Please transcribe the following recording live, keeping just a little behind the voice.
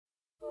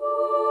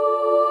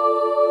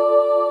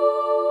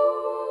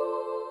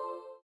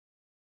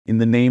in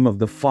the name of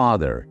the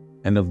Father,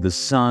 and of the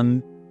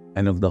Son,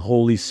 and of the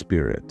Holy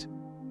Spirit.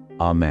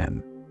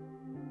 Amen.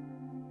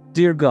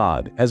 Dear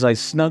God, as I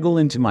snuggle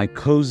into my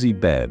cozy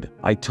bed,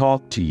 I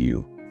talk to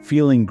you,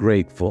 feeling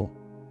grateful.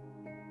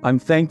 I'm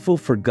thankful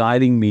for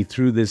guiding me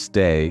through this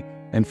day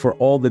and for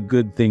all the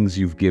good things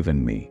you've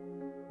given me.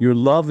 Your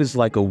love is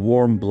like a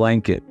warm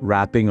blanket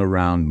wrapping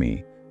around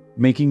me,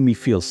 making me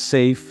feel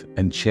safe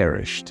and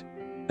cherished.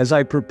 As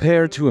I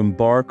prepare to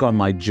embark on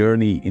my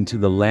journey into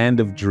the land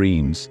of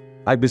dreams,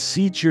 I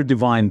beseech your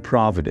divine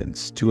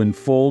providence to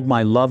enfold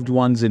my loved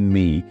ones and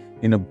me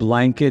in a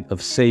blanket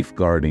of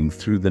safeguarding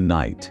through the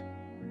night.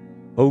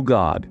 O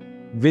God,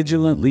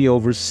 vigilantly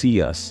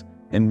oversee us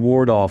and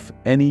ward off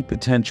any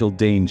potential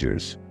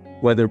dangers,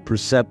 whether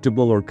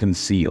perceptible or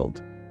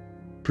concealed.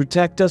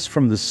 Protect us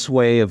from the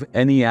sway of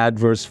any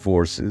adverse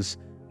forces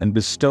and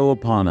bestow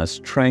upon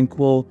us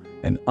tranquil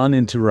and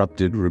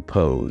uninterrupted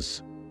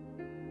repose.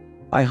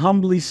 I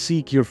humbly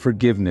seek your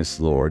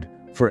forgiveness, Lord,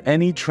 for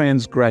any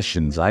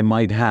transgressions I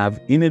might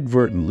have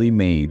inadvertently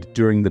made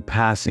during the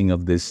passing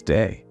of this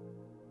day.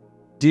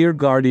 Dear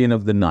guardian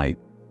of the night,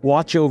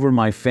 watch over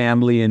my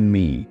family and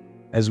me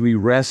as we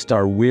rest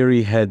our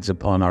weary heads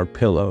upon our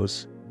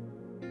pillows.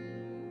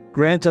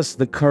 Grant us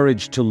the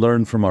courage to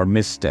learn from our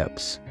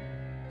missteps,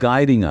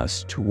 guiding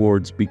us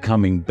towards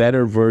becoming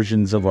better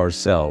versions of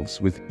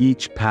ourselves with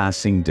each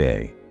passing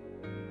day.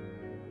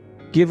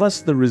 Give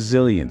us the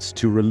resilience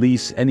to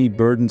release any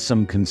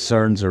burdensome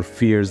concerns or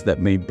fears that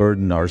may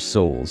burden our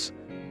souls,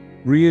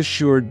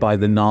 reassured by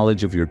the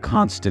knowledge of your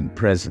constant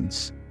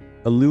presence,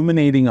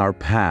 illuminating our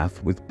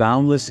path with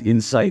boundless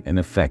insight and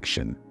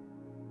affection.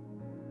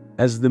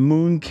 As the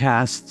moon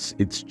casts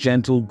its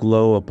gentle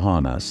glow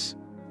upon us,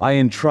 I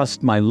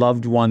entrust my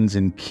loved ones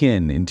and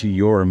kin into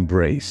your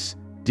embrace,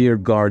 dear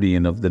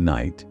guardian of the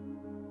night.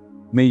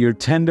 May your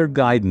tender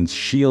guidance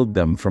shield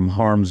them from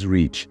harm's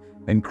reach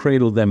and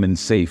cradle them in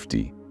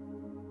safety.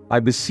 I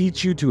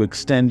beseech you to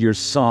extend your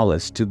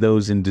solace to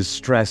those in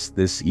distress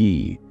this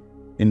eve,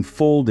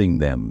 enfolding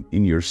them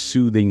in your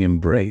soothing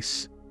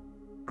embrace.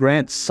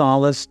 Grant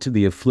solace to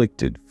the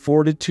afflicted,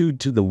 fortitude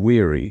to the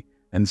weary,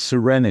 and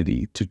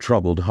serenity to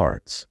troubled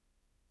hearts.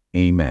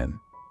 Amen.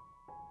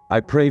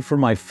 I pray for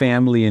my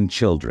family and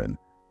children.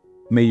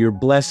 May your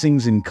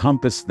blessings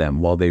encompass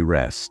them while they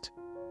rest.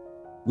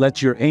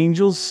 Let your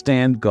angels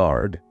stand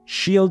guard,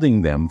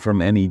 shielding them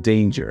from any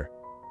danger.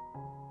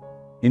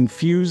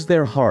 Infuse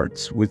their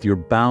hearts with your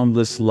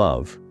boundless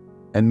love,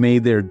 and may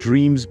their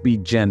dreams be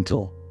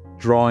gentle,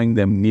 drawing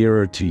them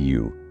nearer to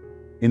you.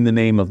 In the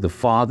name of the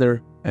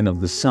Father, and of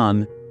the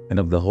Son, and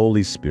of the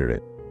Holy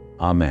Spirit.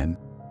 Amen.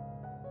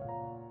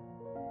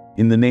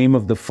 In the name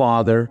of the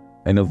Father,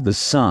 and of the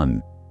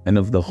Son, and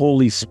of the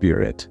Holy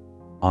Spirit.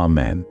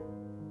 Amen.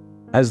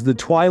 As the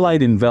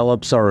twilight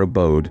envelops our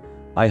abode,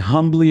 I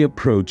humbly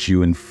approach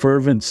you in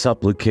fervent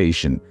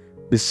supplication,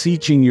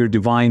 beseeching your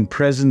divine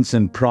presence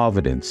and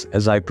providence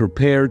as I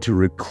prepare to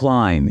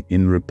recline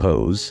in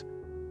repose.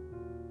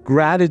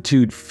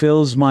 Gratitude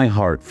fills my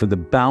heart for the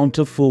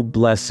bountiful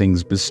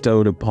blessings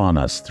bestowed upon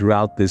us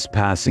throughout this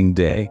passing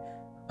day,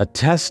 a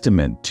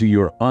testament to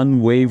your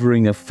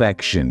unwavering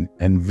affection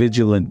and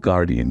vigilant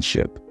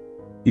guardianship.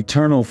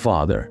 Eternal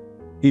Father,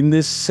 in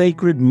this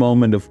sacred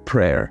moment of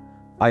prayer,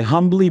 I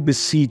humbly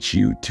beseech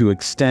you to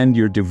extend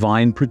your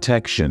divine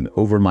protection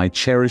over my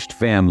cherished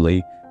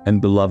family and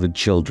beloved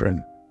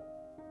children.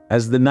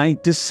 As the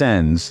night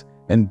descends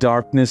and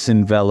darkness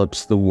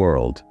envelops the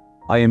world,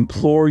 I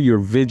implore your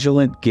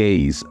vigilant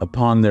gaze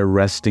upon their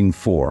resting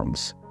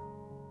forms.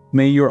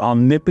 May your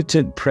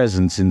omnipotent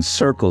presence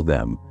encircle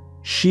them,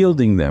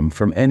 shielding them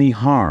from any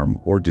harm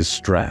or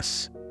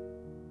distress.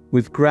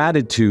 With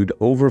gratitude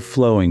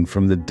overflowing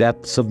from the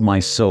depths of my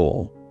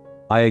soul,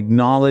 I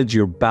acknowledge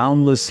your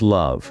boundless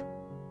love,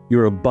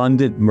 your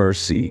abundant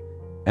mercy,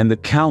 and the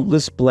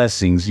countless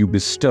blessings you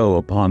bestow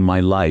upon my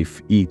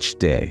life each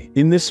day.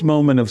 In this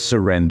moment of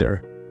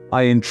surrender,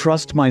 I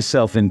entrust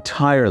myself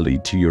entirely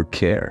to your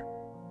care,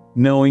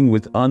 knowing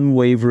with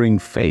unwavering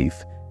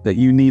faith that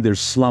you neither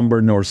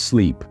slumber nor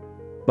sleep,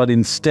 but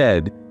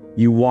instead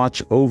you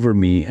watch over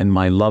me and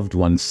my loved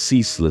ones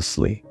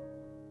ceaselessly.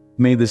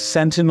 May the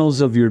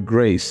sentinels of your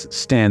grace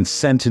stand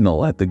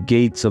sentinel at the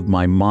gates of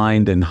my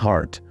mind and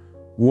heart,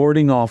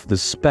 warding off the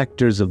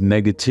specters of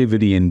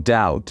negativity and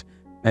doubt,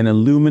 and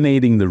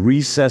illuminating the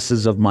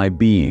recesses of my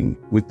being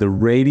with the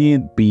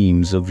radiant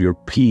beams of your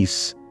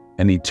peace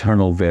and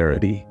eternal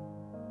verity.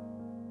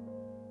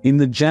 In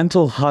the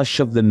gentle hush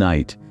of the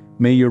night,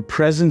 may your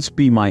presence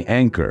be my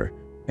anchor,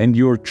 and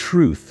your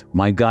truth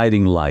my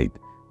guiding light,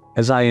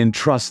 as I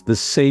entrust the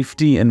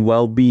safety and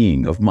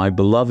well-being of my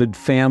beloved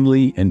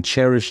family and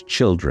cherished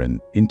children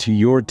into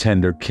your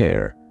tender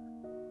care.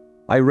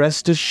 I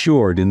rest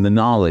assured in the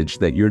knowledge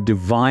that your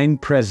divine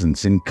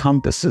presence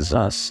encompasses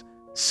us,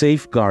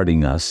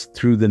 safeguarding us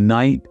through the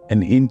night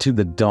and into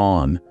the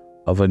dawn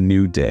of a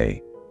new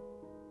day.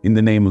 In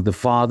the name of the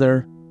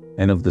Father,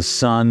 and of the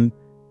Son,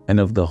 and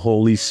of the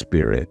Holy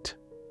Spirit.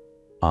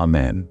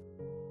 Amen.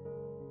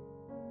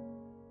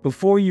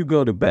 Before you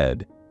go to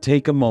bed,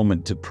 take a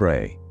moment to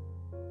pray.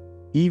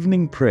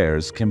 evening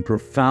prayers can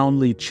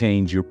profoundly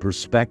change your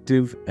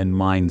perspective and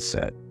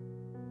mindset.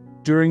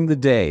 During the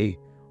day,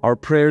 our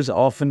prayers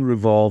often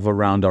revolve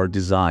around our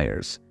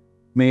desires.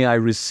 May I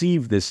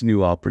receive this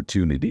new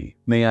opportunity?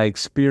 May I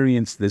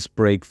experience this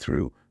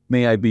breakthrough?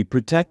 May I be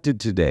protected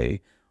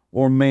today?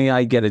 Or may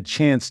I get a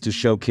chance to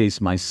showcase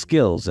my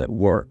skills at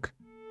work?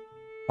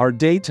 Our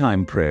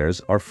daytime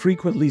prayers are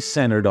frequently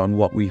centered on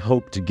what we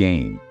hope to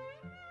gain.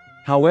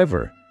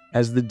 However,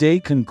 as the day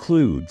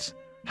concludes,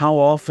 how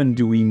often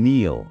do we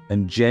kneel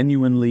and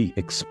genuinely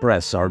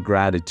express our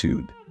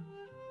gratitude?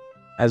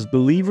 As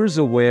believers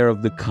aware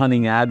of the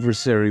cunning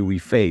adversary we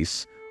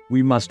face,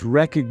 we must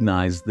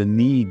recognize the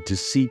need to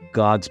seek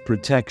God's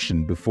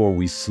protection before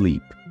we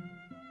sleep.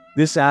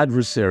 This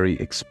adversary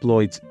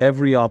exploits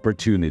every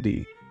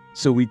opportunity,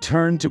 so we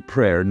turn to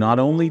prayer not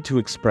only to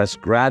express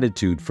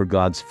gratitude for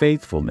God's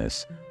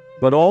faithfulness,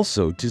 but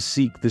also to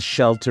seek the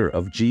shelter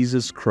of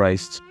Jesus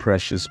Christ's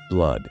precious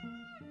blood.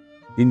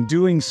 In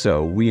doing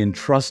so, we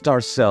entrust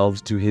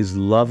ourselves to His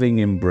loving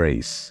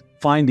embrace,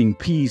 finding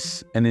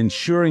peace and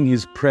ensuring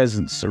His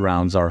presence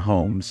surrounds our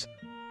homes.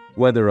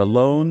 Whether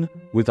alone,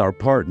 with our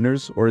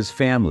partners, or as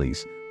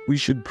families, we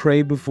should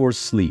pray before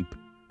sleep,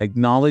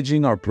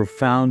 acknowledging our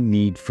profound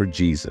need for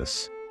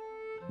Jesus.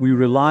 We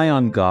rely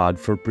on God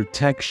for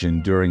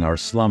protection during our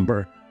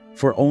slumber,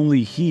 for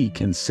only He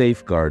can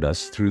safeguard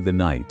us through the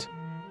night.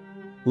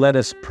 Let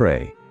us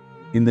pray.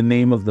 In the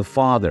name of the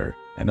Father,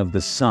 and of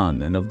the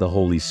Son, and of the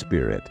Holy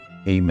Spirit.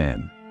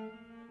 Amen.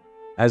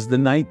 As the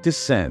night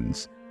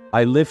descends,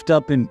 I lift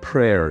up in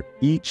prayer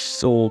each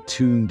soul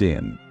tuned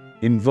in,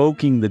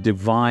 invoking the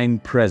divine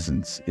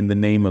presence in the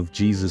name of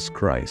Jesus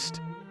Christ,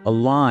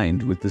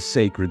 aligned with the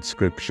sacred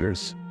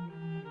scriptures.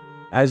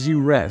 As you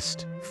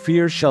rest,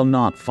 fear shall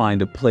not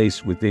find a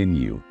place within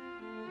you.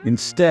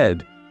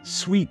 Instead,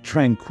 sweet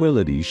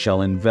tranquility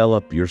shall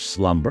envelop your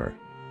slumber.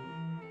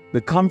 The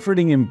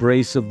comforting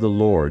embrace of the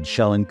Lord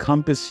shall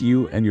encompass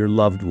you and your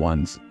loved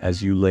ones as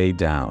you lay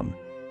down.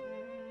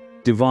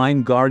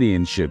 Divine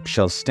guardianship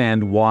shall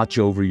stand watch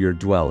over your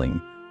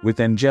dwelling, with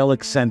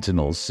angelic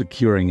sentinels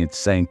securing its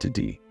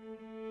sanctity.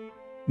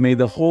 May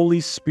the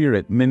Holy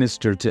Spirit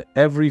minister to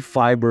every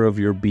fiber of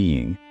your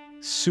being,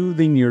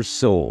 soothing your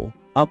soul,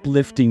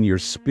 uplifting your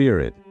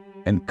spirit,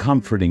 and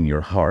comforting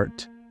your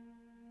heart.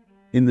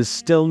 In the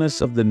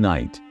stillness of the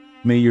night,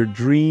 may your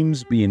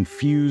dreams be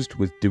infused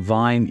with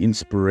divine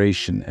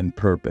inspiration and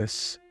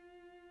purpose.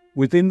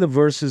 Within the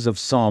verses of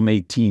Psalm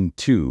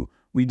 18:2,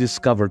 we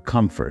discover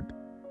comfort.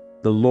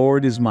 The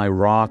Lord is my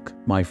rock,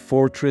 my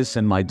fortress,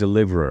 and my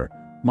deliverer.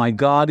 My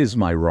God is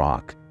my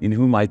rock, in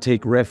whom I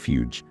take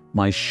refuge,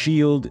 my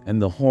shield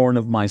and the horn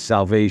of my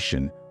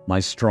salvation, my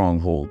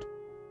stronghold.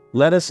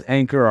 Let us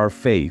anchor our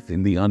faith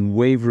in the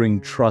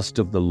unwavering trust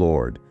of the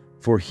Lord,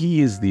 for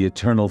He is the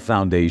eternal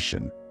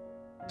foundation.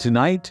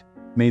 Tonight,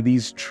 may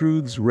these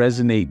truths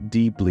resonate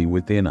deeply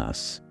within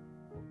us.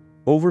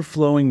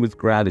 Overflowing with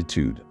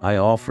gratitude, I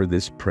offer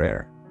this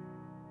prayer.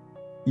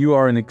 You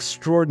are an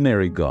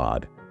extraordinary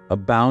God,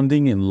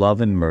 abounding in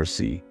love and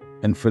mercy,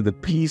 and for the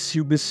peace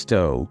you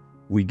bestow,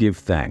 we give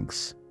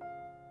thanks.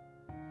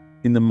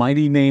 In the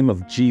mighty name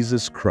of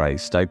Jesus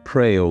Christ, I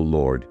pray, O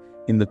Lord,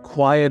 in the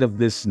quiet of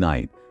this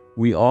night,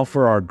 we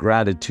offer our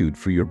gratitude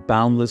for your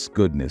boundless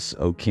goodness,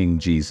 O King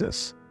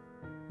Jesus.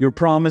 Your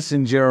promise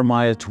in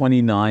Jeremiah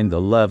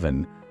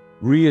 29:11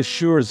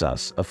 reassures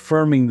us,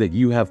 affirming that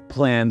you have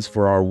plans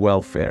for our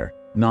welfare,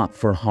 not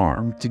for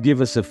harm, to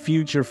give us a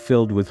future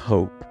filled with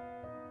hope.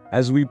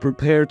 As we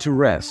prepare to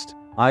rest,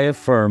 I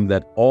affirm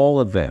that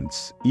all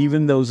events,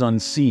 even those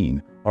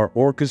unseen, are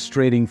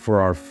orchestrating for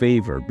our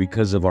favor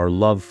because of our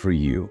love for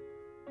you.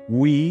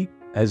 We,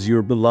 as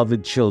your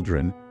beloved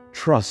children,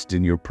 trust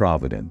in your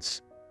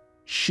providence.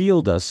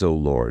 Shield us, O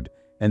Lord,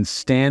 and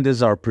stand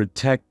as our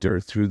protector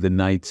through the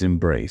night's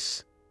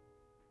embrace.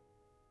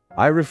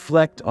 I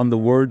reflect on the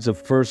words of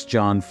 1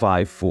 John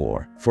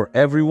 5:4, "For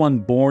everyone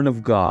born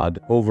of God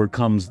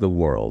overcomes the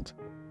world."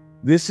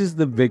 This is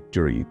the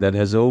victory that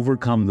has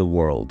overcome the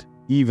world,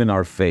 even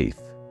our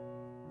faith.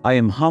 I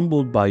am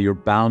humbled by your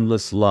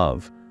boundless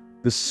love,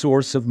 the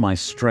source of my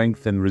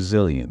strength and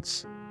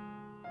resilience.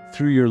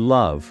 Through your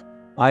love,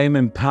 I am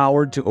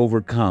empowered to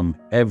overcome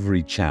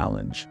every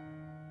challenge.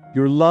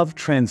 Your love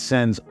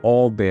transcends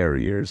all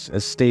barriers,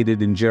 as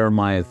stated in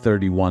Jeremiah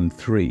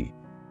 31:3.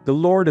 The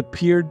Lord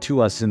appeared to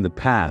us in the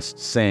past,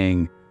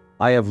 saying,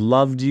 "I have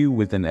loved you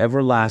with an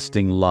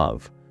everlasting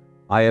love.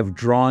 I have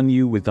drawn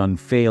you with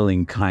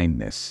unfailing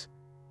kindness."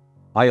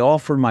 I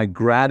offer my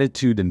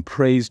gratitude and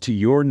praise to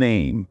your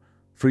name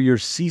for your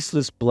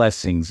ceaseless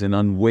blessings and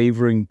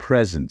unwavering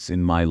presence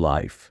in my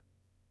life.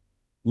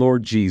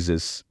 Lord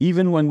Jesus,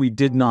 even when we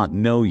did not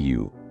know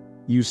you,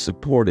 you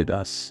supported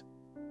us.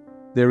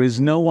 There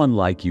is no one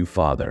like you,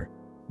 Father.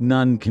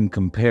 None can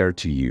compare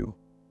to you.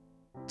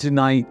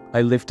 Tonight,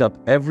 I lift up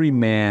every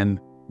man,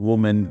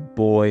 woman,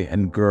 boy,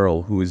 and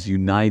girl who is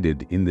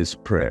united in this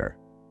prayer.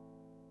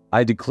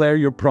 I declare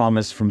your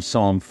promise from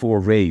Psalm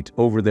 4:8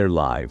 over their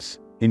lives.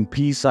 In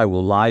peace I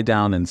will lie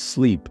down and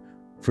sleep,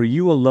 for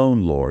you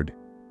alone, Lord,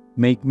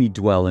 make me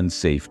dwell in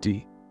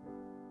safety.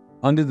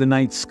 Under the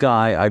night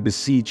sky, I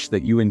beseech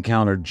that you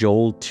encounter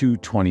Joel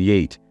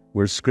 2:28,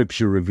 where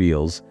Scripture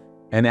reveals,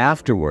 "And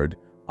afterward,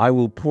 I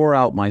will pour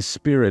out my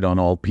Spirit on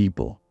all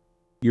people.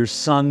 Your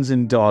sons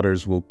and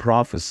daughters will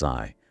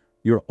prophesy.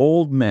 Your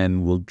old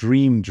men will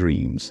dream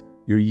dreams.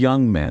 Your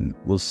young men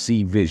will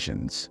see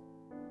visions."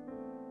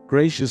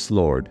 Gracious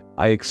Lord,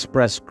 I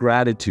express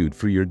gratitude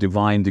for your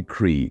divine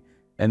decree,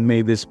 and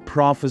may this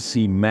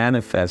prophecy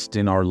manifest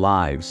in our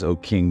lives, O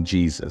King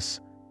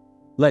Jesus.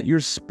 Let your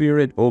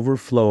Spirit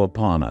overflow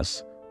upon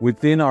us,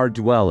 within our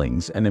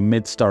dwellings and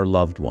amidst our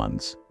loved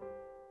ones.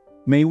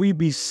 May we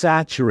be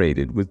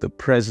saturated with the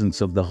presence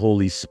of the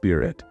Holy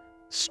Spirit,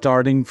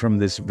 starting from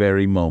this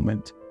very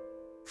moment.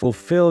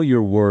 Fulfill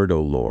your word,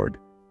 O Lord,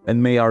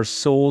 and may our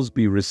souls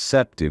be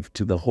receptive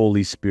to the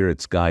Holy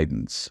Spirit's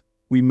guidance.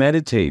 We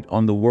meditate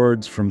on the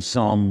words from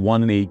Psalm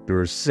 1:8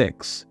 verse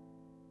 6.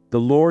 "The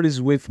Lord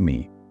is with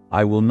me,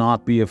 I will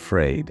not be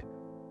afraid.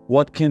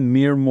 What can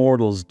mere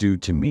mortals do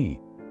to me?"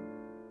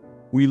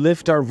 We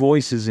lift our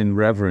voices in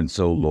reverence,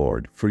 O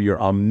Lord, for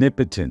your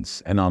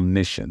omnipotence and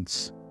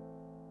omniscience.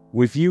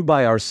 With you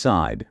by our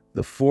side,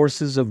 the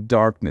forces of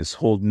darkness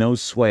hold no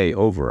sway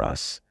over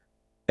us.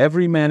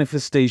 Every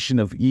manifestation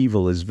of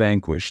evil is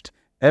vanquished,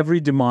 every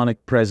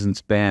demonic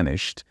presence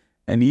banished,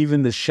 and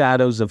even the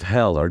shadows of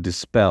hell are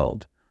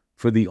dispelled.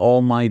 For the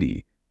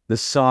Almighty, the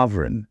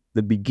Sovereign,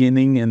 the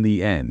beginning and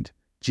the end,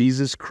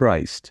 Jesus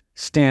Christ,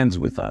 stands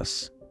with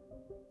us.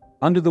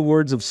 Under the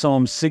words of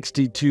Psalm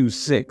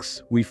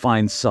 62:6, we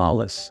find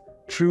solace.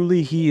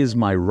 "Truly he is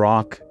my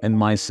rock and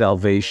my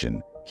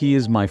salvation. He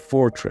is my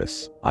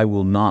fortress. I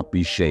will not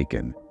be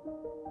shaken."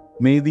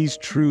 May these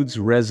truths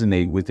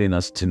resonate within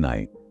us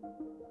tonight.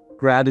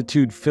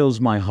 Gratitude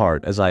fills my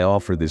heart as I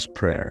offer this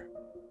prayer.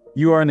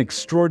 You are an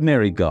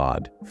extraordinary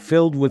God,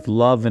 filled with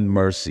love and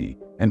mercy,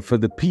 and for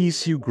the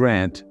peace you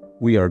grant,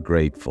 we are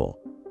grateful.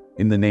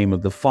 In the name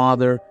of the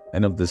Father,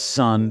 and of the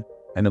Son,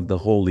 and of the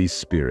Holy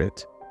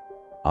Spirit.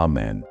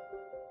 Amen.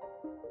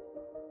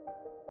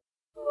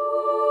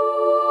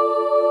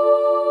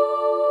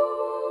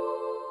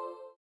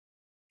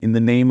 In the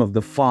name of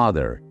the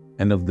Father,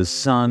 and of the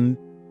Son,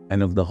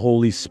 and of the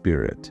Holy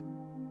Spirit.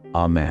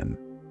 Amen.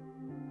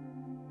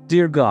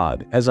 Dear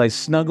God, as I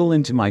snuggle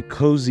into my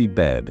cozy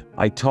bed,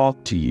 I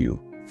talk to you,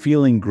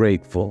 feeling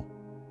grateful.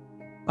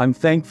 I'm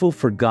thankful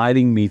for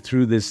guiding me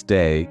through this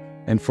day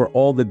and for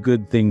all the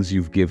good things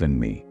you've given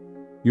me.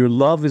 Your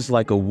love is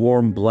like a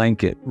warm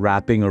blanket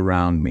wrapping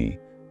around me,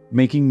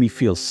 making me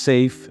feel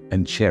safe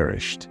and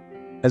cherished.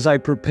 As I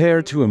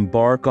prepare to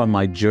embark on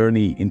my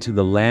journey into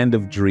the land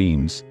of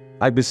dreams,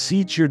 I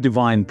beseech your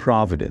divine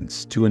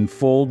providence to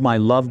enfold my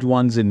loved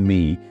ones and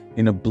me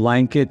in a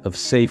blanket of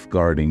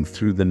safeguarding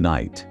through the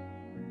night.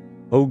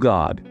 O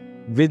God,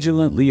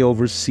 vigilantly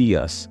oversee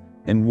us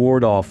and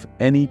ward off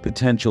any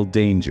potential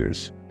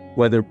dangers,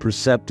 whether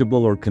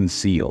perceptible or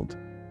concealed.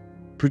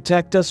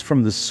 Protect us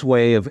from the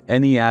sway of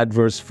any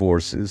adverse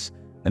forces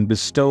and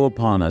bestow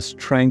upon us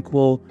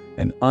tranquil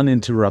and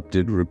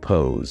uninterrupted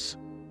repose.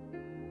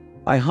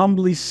 I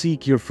humbly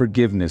seek your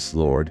forgiveness,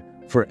 Lord,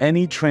 for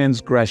any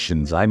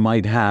transgressions I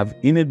might have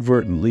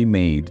inadvertently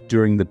made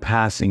during the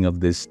passing of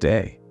this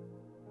day.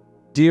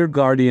 Dear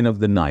guardian of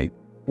the night,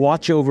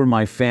 watch over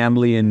my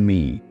family and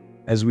me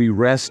as we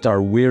rest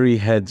our weary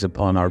heads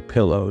upon our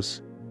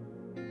pillows.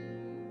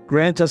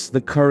 Grant us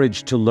the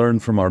courage to learn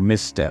from our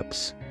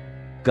missteps,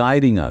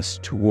 guiding us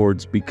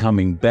towards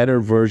becoming better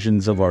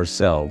versions of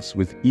ourselves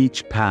with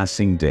each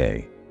passing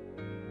day.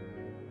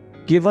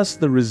 Give us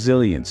the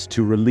resilience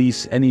to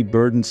release any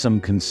burdensome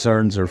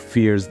concerns or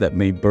fears that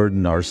may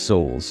burden our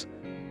souls,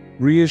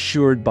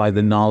 reassured by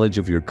the knowledge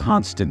of your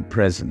constant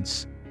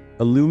presence,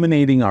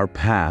 illuminating our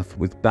path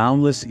with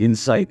boundless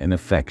insight and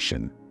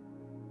affection.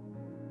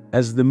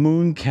 As the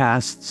moon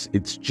casts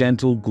its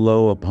gentle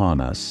glow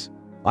upon us,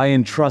 I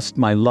entrust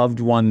my loved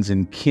ones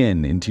and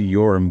kin into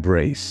your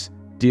embrace,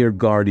 dear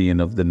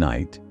guardian of the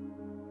night.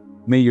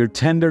 May your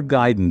tender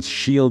guidance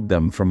shield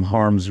them from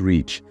harm's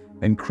reach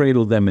and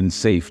cradle them in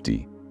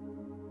safety.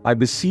 I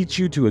beseech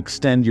you to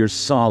extend your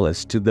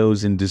solace to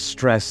those in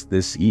distress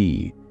this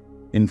eve,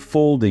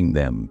 enfolding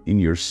them in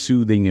your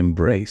soothing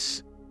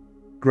embrace.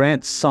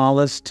 Grant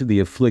solace to the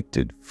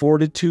afflicted,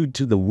 fortitude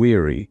to the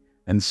weary,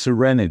 and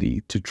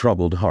serenity to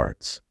troubled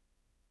hearts.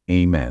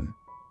 Amen.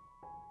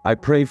 I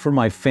pray for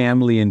my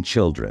family and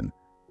children.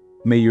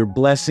 May your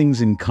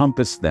blessings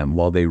encompass them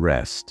while they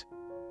rest.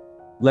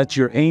 Let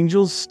your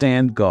angels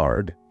stand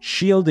guard,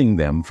 shielding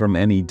them from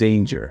any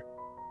danger.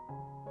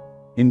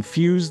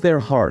 Infuse their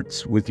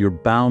hearts with your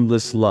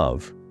boundless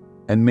love,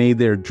 and may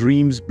their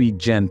dreams be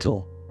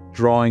gentle,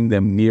 drawing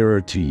them nearer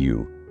to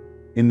you.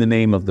 In the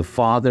name of the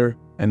Father,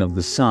 and of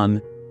the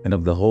Son, and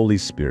of the Holy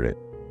Spirit.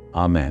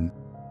 Amen.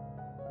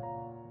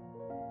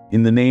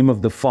 In the name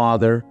of the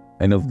Father,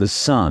 and of the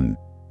Son,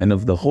 and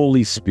of the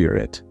Holy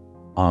Spirit.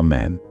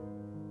 Amen.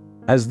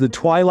 As the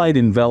twilight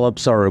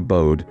envelops our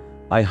abode,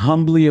 I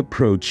humbly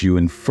approach you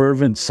in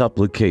fervent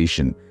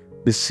supplication,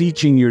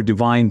 beseeching your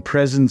divine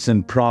presence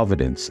and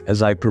providence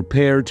as I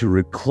prepare to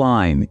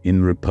recline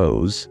in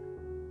repose.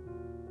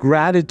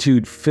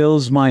 Gratitude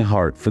fills my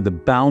heart for the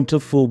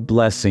bountiful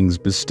blessings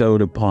bestowed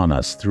upon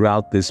us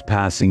throughout this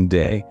passing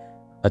day,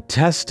 a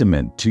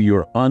testament to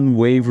your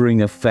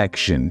unwavering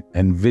affection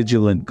and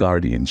vigilant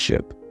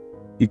guardianship.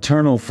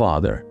 Eternal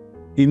Father,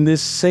 in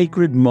this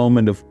sacred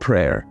moment of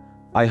prayer,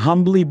 I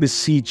humbly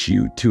beseech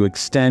you to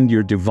extend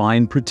your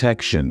divine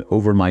protection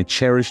over my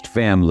cherished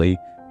family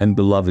and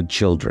beloved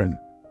children.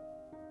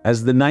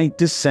 As the night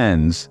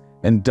descends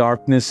and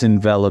darkness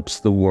envelops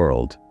the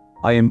world,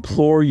 I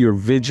implore your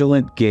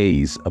vigilant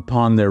gaze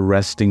upon their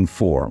resting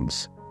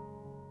forms.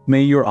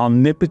 May your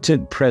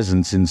omnipotent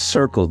presence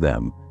encircle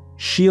them,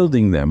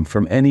 shielding them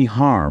from any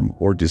harm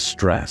or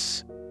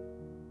distress.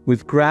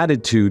 With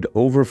gratitude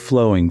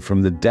overflowing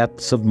from the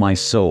depths of my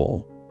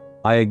soul,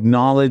 I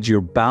acknowledge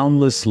your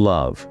boundless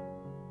love,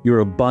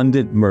 your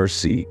abundant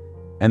mercy,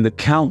 and the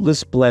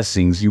countless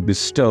blessings you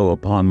bestow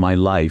upon my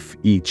life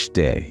each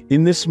day.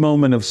 In this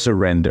moment of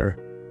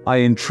surrender,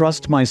 I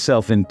entrust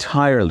myself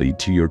entirely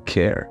to your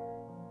care,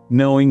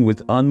 knowing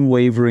with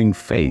unwavering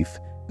faith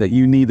that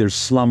you neither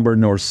slumber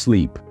nor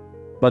sleep,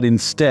 but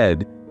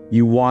instead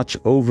you watch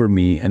over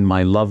me and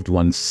my loved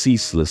ones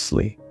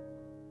ceaselessly.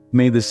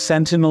 May the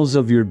sentinels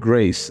of your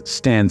grace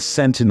stand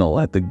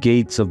sentinel at the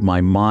gates of my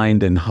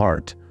mind and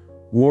heart,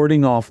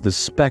 warding off the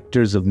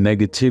specters of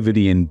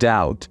negativity and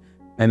doubt,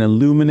 and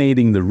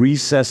illuminating the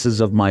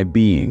recesses of my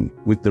being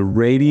with the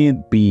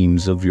radiant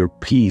beams of your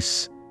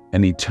peace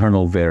and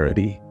eternal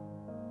verity.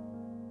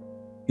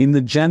 In the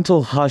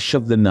gentle hush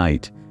of the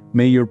night,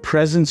 may your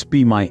presence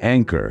be my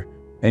anchor,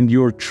 and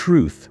your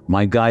truth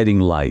my guiding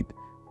light,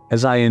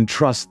 as I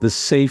entrust the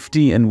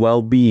safety and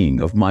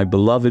well-being of my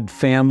beloved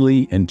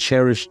family and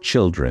cherished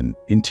children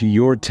into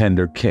your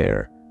tender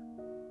care.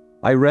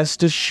 I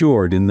rest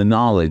assured in the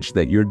knowledge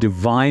that your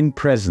divine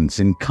presence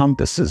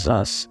encompasses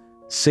us,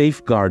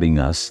 safeguarding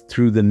us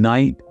through the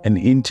night and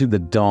into the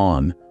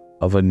dawn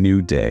of a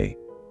new day.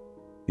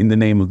 In the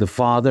name of the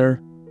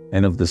Father,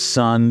 and of the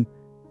Son,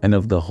 and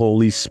of the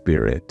Holy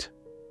Spirit.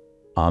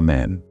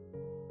 Amen.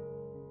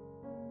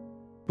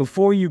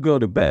 Before you go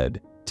to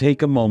bed,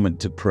 take a moment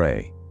to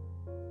pray.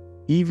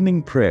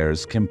 Evening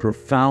prayers can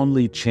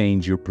profoundly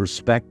change your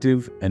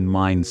perspective and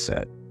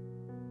mindset.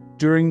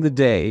 During the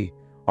day,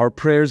 our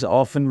prayers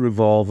often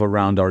revolve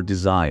around our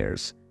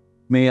desires.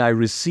 May I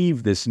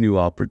receive this new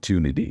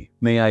opportunity?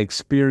 May I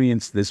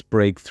experience this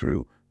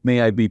breakthrough?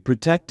 May I be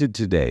protected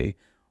today?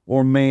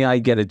 Or may I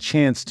get a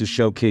chance to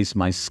showcase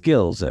my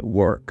skills at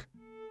work?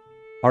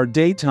 Our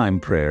daytime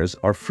prayers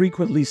are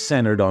frequently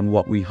centered on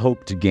what we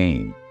hope to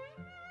gain.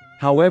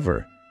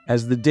 However,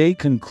 as the day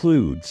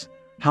concludes,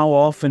 how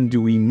often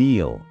do we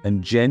kneel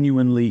and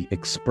genuinely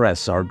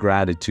express our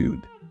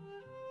gratitude?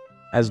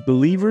 As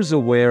believers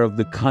aware of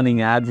the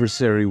cunning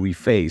adversary we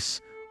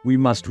face, we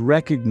must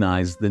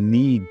recognize the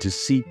need to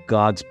seek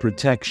God's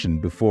protection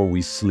before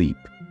we sleep.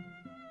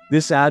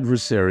 This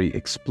adversary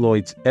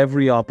exploits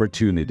every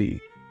opportunity,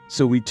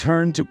 so we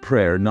turn to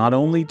prayer not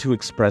only to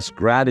express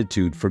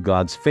gratitude for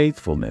God's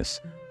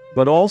faithfulness,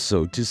 but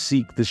also to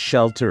seek the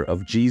shelter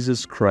of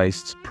Jesus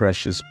Christ's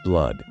precious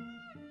blood.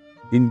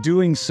 In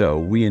doing so,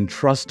 we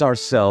entrust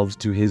ourselves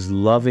to His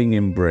loving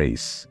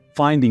embrace,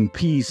 finding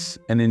peace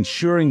and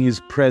ensuring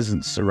His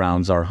presence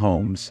surrounds our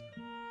homes.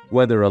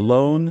 Whether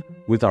alone,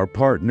 with our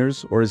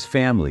partners, or as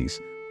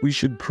families, we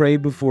should pray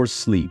before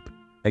sleep,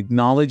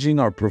 acknowledging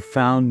our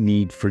profound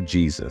need for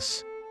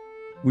Jesus.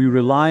 We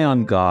rely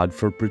on God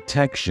for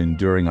protection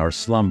during our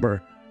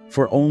slumber,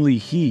 for only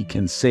He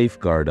can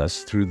safeguard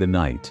us through the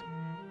night.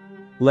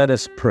 Let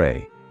us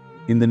pray.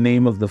 In the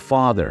name of the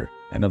Father,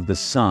 and of the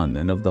Son,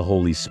 and of the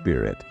Holy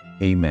Spirit.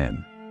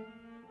 Amen.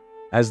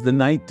 As the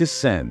night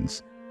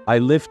descends, I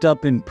lift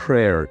up in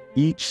prayer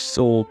each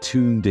soul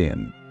tuned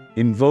in,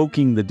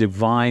 invoking the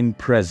divine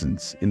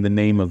presence in the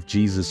name of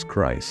Jesus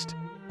Christ,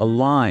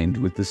 aligned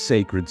with the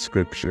sacred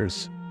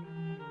scriptures.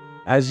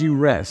 As you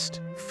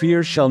rest,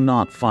 fear shall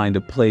not find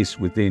a place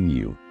within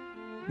you.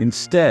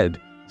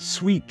 Instead,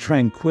 sweet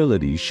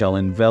tranquility shall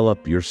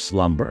envelop your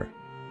slumber.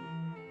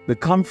 The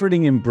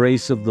comforting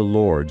embrace of the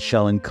Lord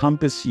shall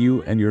encompass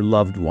you and your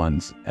loved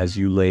ones as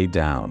you lay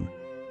down.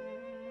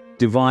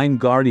 Divine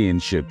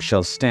guardianship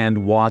shall stand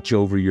watch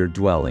over your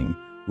dwelling,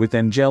 with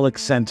angelic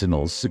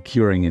sentinels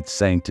securing its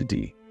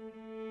sanctity.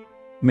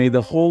 May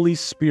the Holy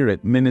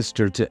Spirit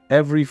minister to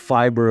every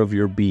fiber of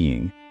your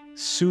being,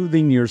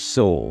 soothing your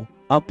soul,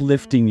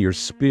 uplifting your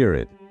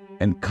spirit,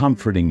 and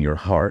comforting your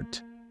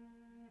heart.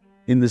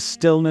 In the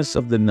stillness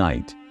of the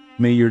night,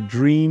 may your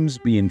dreams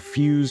be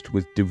infused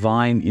with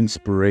divine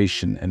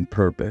inspiration and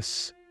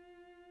purpose.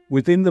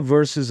 Within the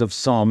verses of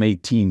Psalm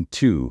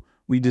 18:2,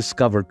 we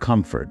discover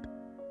comfort.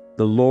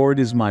 The Lord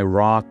is my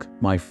rock,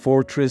 my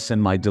fortress,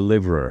 and my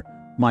deliverer.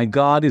 My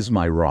God is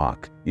my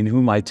rock, in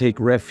whom I take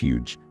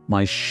refuge,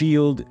 my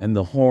shield and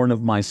the horn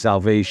of my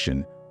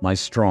salvation, my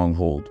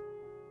stronghold.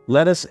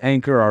 Let us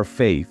anchor our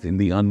faith in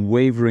the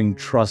unwavering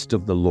trust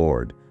of the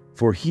Lord,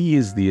 for He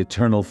is the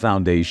eternal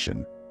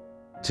foundation.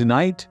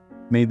 Tonight,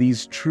 may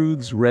these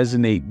truths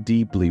resonate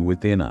deeply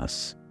within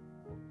us.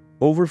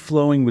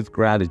 Overflowing with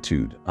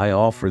gratitude, I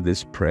offer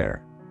this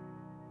prayer.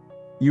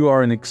 You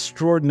are an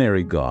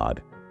extraordinary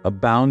God,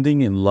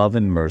 abounding in love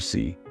and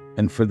mercy,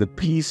 and for the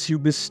peace you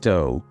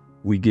bestow,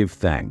 we give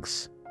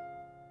thanks.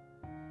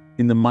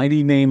 In the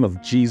mighty name of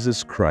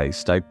Jesus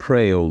Christ, I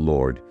pray, O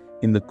Lord,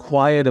 in the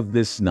quiet of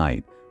this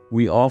night,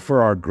 we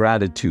offer our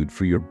gratitude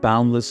for your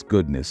boundless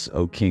goodness,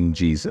 O King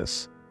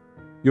Jesus.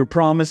 Your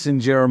promise in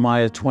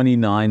Jeremiah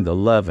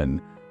 29:11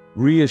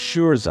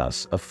 reassures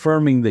us,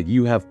 affirming that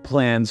you have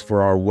plans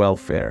for our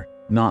welfare,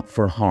 not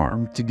for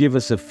harm, to give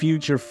us a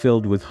future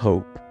filled with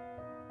hope.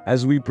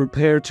 As we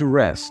prepare to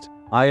rest,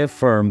 I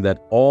affirm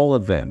that all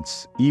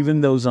events, even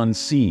those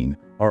unseen,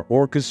 are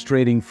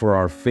orchestrating for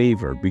our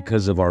favor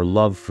because of our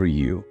love for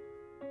you.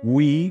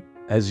 We,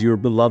 as your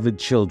beloved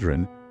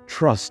children,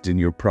 trust in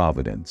your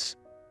providence.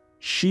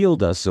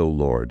 Shield us, O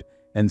Lord,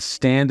 and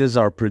stand as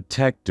our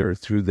protector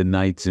through the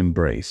night's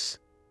embrace.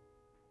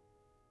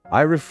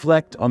 I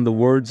reflect on the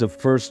words of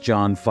 1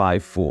 John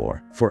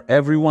 5:4, "For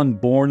everyone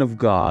born of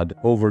God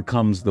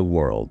overcomes the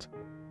world."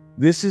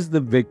 This is the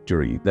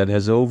victory that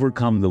has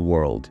overcome the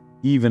world,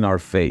 even our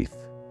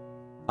faith.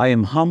 I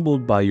am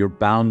humbled by your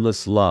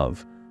boundless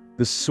love,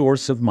 the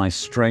source of my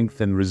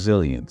strength and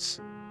resilience.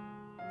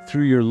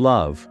 Through your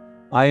love,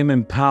 I am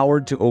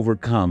empowered to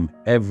overcome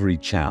every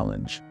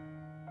challenge.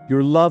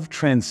 Your love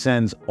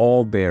transcends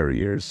all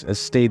barriers, as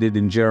stated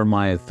in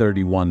Jeremiah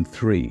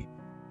 31:3.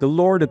 The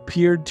Lord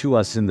appeared to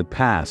us in the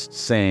past,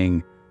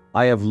 saying,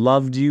 "I have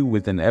loved you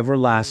with an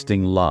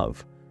everlasting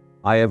love.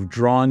 I have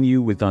drawn you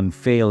with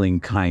unfailing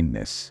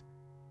kindness."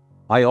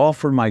 I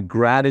offer my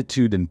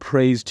gratitude and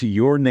praise to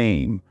your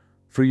name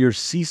for your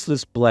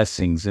ceaseless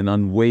blessings and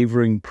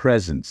unwavering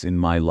presence in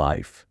my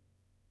life.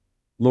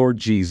 Lord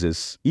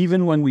Jesus,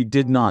 even when we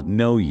did not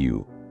know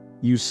you,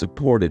 you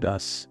supported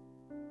us.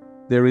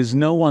 There is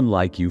no one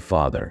like you,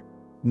 Father.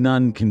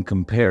 None can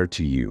compare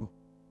to you.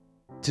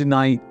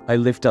 Tonight, I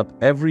lift up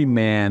every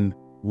man,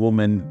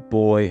 woman,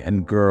 boy,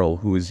 and girl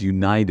who is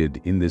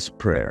united in this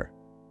prayer.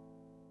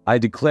 I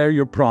declare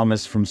your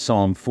promise from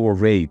Psalm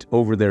 4:8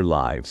 over their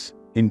lives.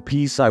 In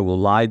peace I will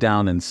lie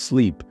down and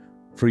sleep,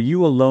 for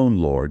you alone,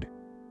 Lord,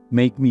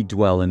 make me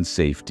dwell in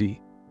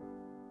safety.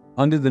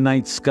 Under the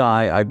night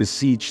sky, I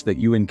beseech that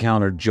you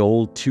encounter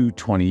Joel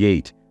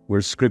 2:28,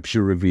 where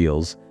Scripture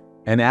reveals,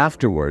 "And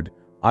afterward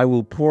I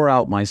will pour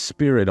out my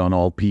Spirit on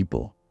all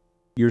people.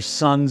 Your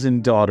sons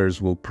and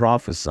daughters will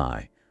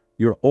prophesy,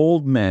 your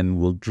old men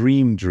will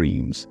dream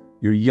dreams,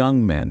 your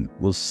young men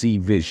will see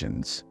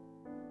visions."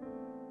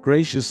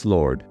 Gracious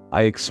Lord,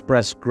 I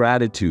express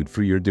gratitude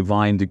for your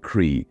divine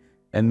decree,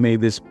 and may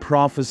this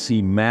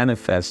prophecy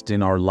manifest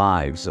in our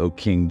lives, O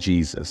King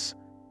Jesus.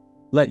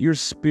 Let your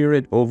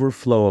Spirit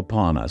overflow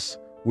upon us,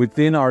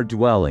 within our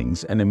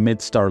dwellings and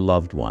amidst our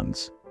loved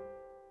ones.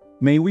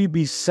 May we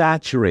be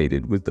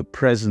saturated with the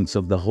presence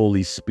of the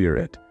Holy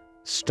Spirit,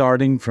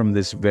 starting from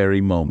this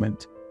very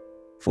moment.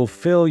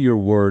 Fulfill your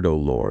word, O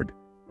Lord,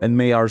 and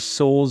may our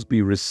souls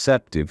be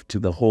receptive to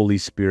the Holy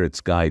Spirit's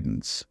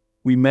guidance.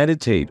 We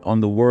meditate on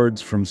the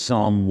words from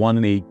Psalm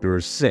 1:8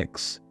 verse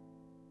 6.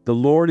 "The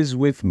Lord is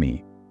with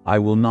me, I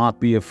will not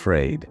be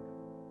afraid.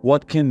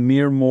 What can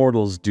mere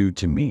mortals do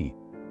to me?"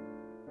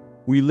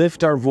 We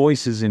lift our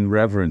voices in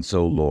reverence,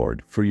 O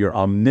Lord, for your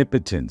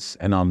omnipotence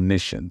and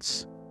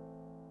omniscience.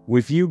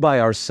 With you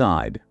by our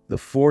side, the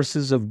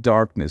forces of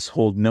darkness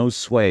hold no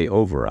sway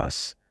over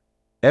us.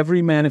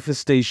 Every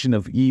manifestation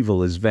of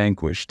evil is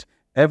vanquished,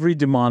 every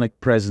demonic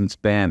presence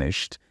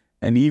banished,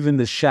 and even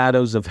the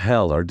shadows of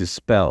hell are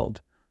dispelled.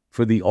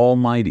 For the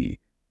Almighty,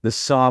 the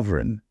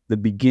Sovereign, the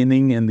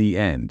beginning and the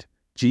end,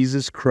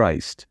 Jesus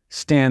Christ,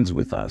 stands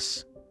with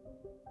us.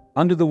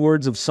 Under the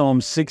words of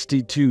Psalm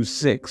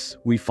 62:6,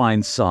 we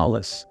find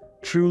solace.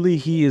 "Truly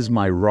he is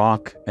my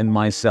rock and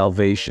my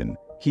salvation.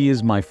 He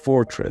is my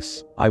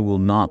fortress. I will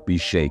not be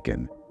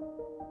shaken."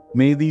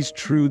 May these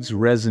truths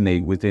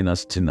resonate within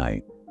us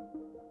tonight.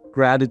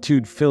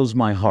 Gratitude fills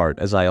my heart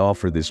as I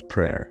offer this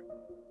prayer.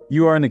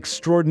 You are an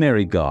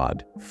extraordinary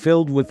God,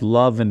 filled with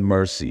love and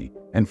mercy,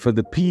 and for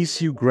the peace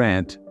you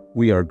grant,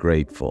 we are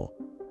grateful.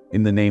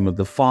 In the name of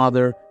the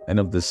Father, and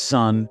of the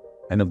Son,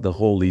 and of the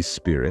Holy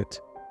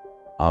Spirit.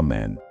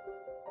 Amen.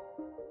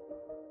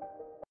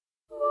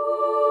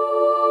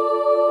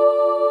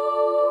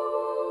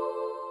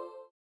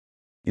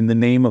 In the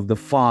name of the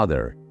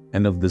Father,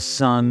 and of the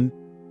Son,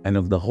 and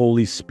of the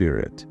Holy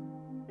Spirit.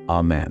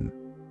 Amen.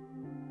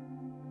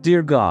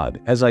 Dear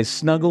God, as I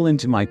snuggle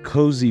into my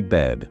cozy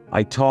bed,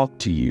 I talk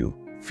to you,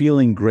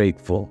 feeling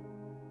grateful.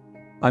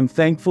 I'm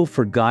thankful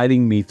for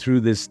guiding me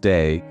through this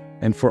day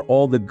and for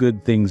all the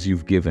good things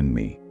you've given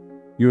me.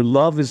 Your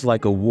love is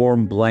like a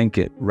warm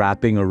blanket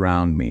wrapping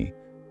around me,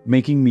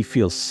 making me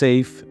feel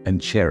safe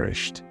and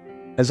cherished.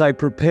 As I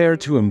prepare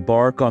to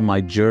embark on my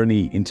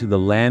journey into the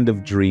land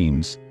of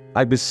dreams,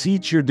 I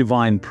beseech your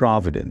divine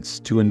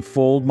providence to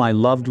enfold my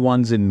loved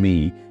ones and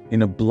me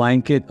in a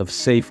blanket of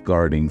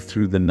safeguarding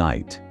through the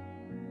night.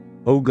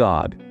 O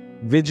God,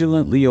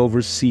 vigilantly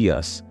oversee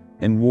us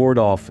and ward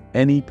off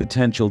any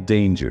potential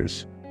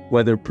dangers,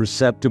 whether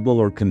perceptible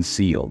or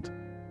concealed.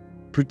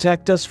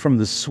 Protect us from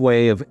the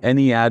sway of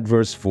any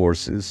adverse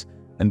forces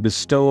and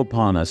bestow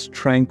upon us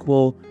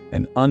tranquil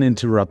and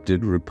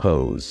uninterrupted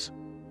repose.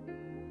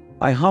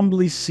 I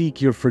humbly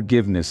seek your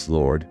forgiveness,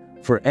 Lord,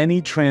 for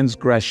any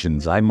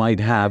transgressions I might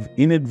have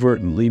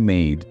inadvertently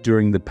made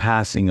during the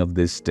passing of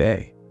this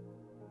day.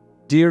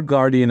 Dear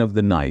guardian of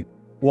the night,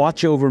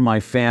 watch over my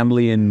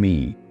family and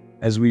me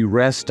as we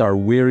rest our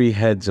weary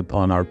heads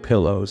upon our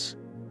pillows.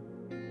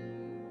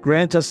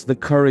 Grant us the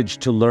courage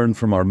to learn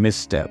from our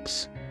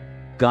missteps,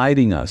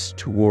 guiding us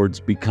towards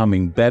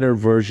becoming better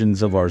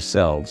versions of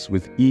ourselves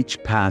with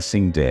each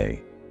passing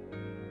day.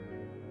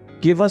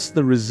 Give us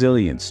the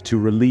resilience to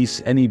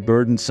release any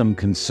burdensome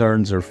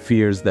concerns or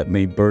fears that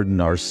may burden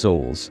our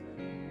souls,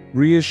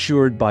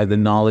 reassured by the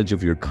knowledge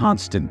of your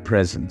constant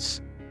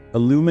presence,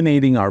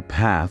 illuminating our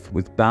path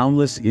with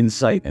boundless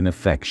insight and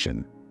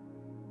affection.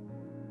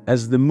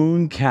 As the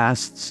moon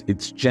casts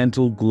its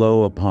gentle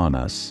glow upon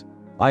us,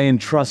 I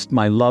entrust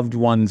my loved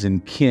ones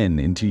and kin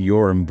into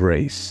your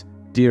embrace,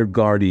 dear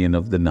guardian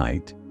of the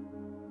night.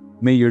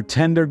 May your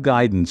tender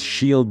guidance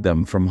shield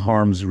them from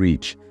harm's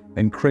reach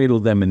and cradle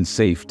them in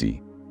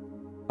safety.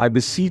 I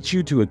beseech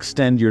you to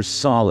extend your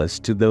solace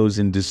to those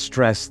in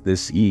distress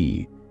this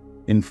eve,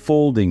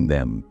 enfolding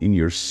them in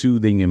your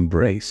soothing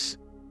embrace.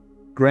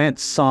 Grant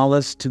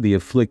solace to the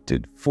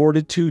afflicted,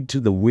 fortitude to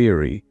the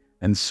weary,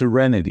 and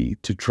serenity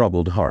to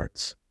troubled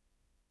hearts.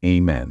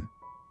 Amen.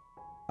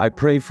 I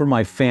pray for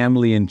my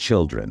family and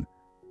children.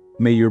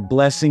 May your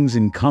blessings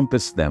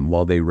encompass them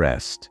while they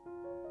rest.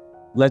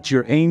 Let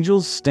your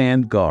angels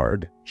stand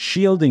guard,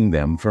 shielding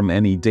them from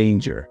any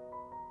danger.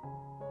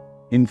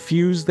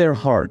 Infuse their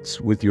hearts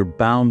with your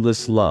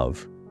boundless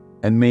love,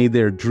 and may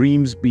their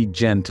dreams be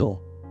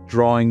gentle,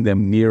 drawing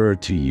them nearer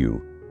to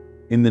you.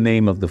 In the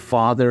name of the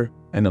Father,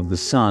 and of the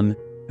Son,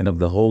 and of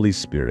the Holy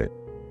Spirit.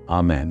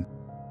 Amen.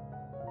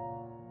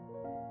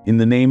 In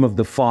the name of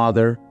the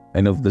Father,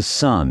 and of the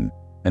Son,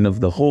 and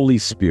of the Holy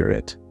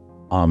Spirit.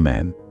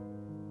 Amen.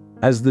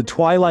 As the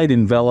twilight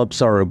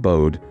envelops our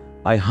abode,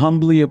 I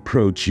humbly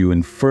approach you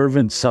in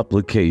fervent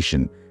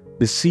supplication,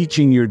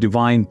 beseeching your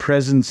divine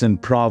presence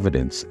and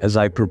providence as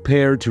I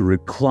prepare to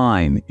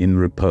recline in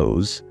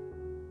repose.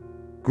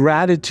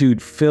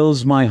 Gratitude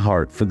fills my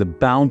heart for the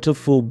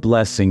bountiful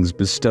blessings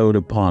bestowed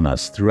upon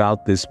us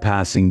throughout this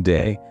passing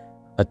day,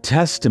 a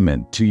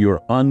testament to your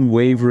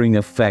unwavering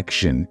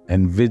affection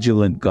and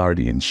vigilant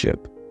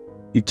guardianship.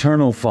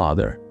 Eternal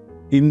Father,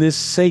 in this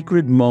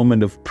sacred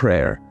moment of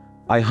prayer,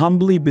 I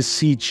humbly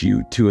beseech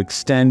you to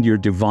extend your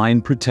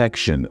divine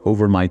protection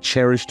over my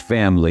cherished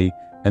family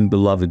and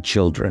beloved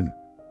children.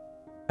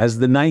 As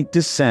the night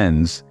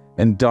descends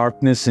and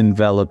darkness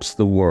envelops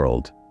the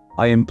world,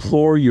 I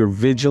implore your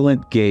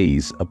vigilant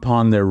gaze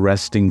upon their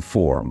resting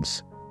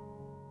forms.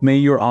 May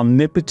your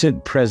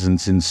omnipotent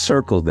presence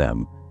encircle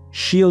them,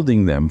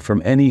 shielding them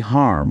from any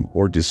harm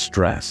or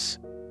distress.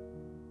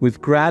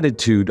 With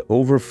gratitude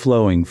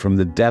overflowing from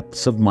the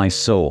depths of my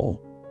soul,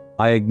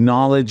 I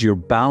acknowledge your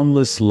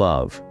boundless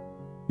love,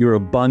 your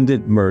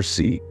abundant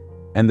mercy,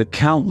 and the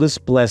countless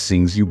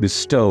blessings you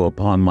bestow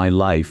upon my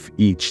life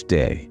each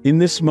day. In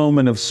this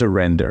moment of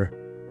surrender,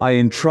 I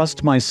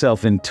entrust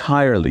myself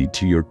entirely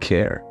to your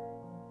care,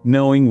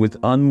 knowing with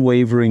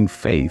unwavering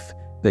faith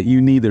that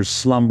you neither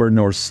slumber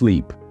nor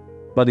sleep,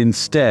 but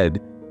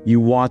instead you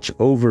watch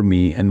over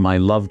me and my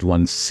loved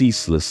ones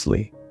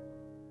ceaselessly.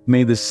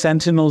 May the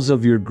sentinels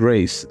of your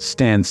grace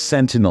stand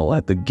sentinel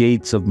at the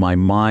gates of my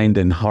mind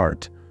and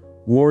heart,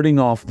 warding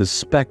off the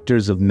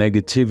specters of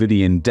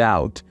negativity and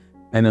doubt,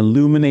 and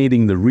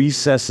illuminating the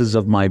recesses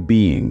of my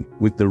being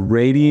with the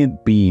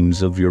radiant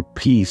beams of your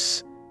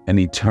peace and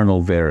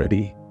eternal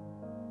verity.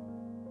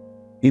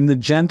 In the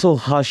gentle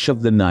hush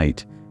of the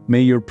night, may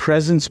your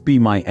presence be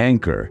my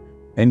anchor,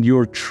 and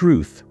your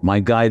truth my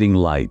guiding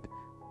light,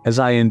 as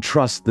I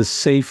entrust the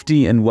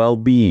safety and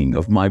well-being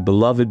of my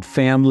beloved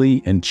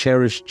family and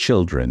cherished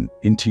children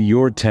into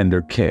your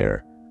tender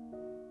care.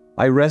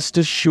 I rest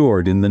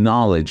assured in the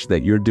knowledge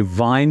that your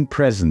divine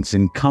presence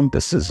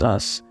encompasses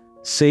us,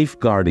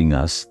 safeguarding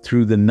us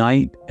through the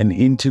night and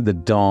into the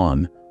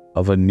dawn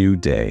of a new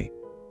day.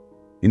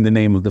 In the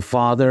name of the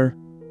Father,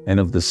 and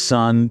of the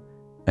Son,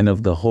 and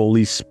of the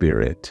Holy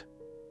Spirit.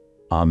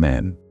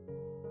 Amen.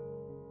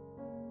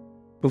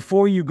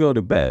 Before you go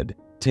to bed,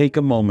 take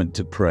a moment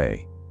to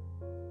pray.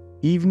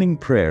 Evening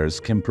prayers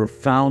can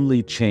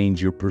profoundly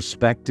change your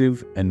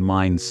perspective and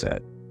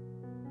mindset.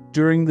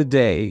 During the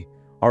day,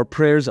 our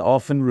prayers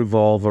often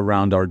revolve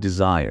around our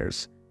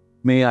desires.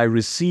 May I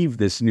receive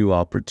this new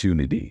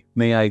opportunity?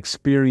 May I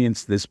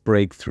experience this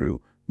breakthrough?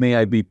 May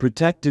I be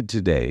protected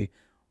today?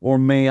 Or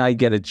may I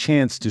get a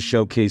chance to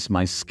showcase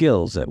my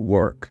skills at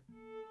work?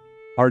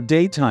 Our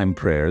daytime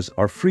prayers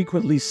are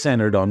frequently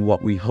centered on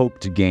what we hope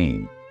to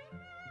gain.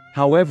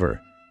 However,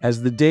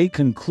 as the day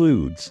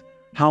concludes,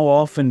 how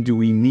often do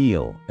we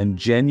kneel and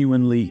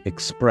genuinely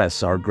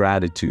express our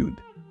gratitude?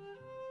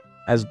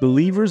 As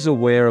believers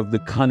aware of the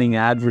cunning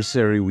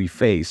adversary we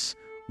face,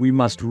 we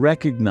must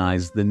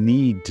recognize the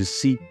need to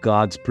seek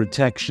God's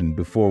protection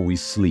before we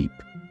sleep.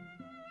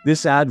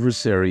 This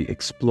adversary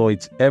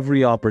exploits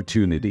every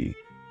opportunity,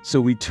 So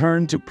we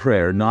turn to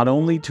prayer not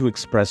only to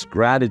express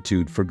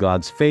gratitude for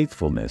God's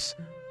faithfulness,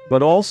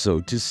 but also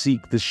to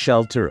seek the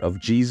shelter of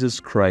Jesus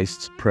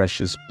Christ's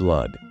precious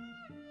blood.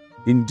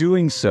 In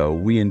doing so,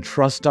 we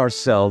entrust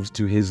ourselves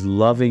to His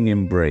loving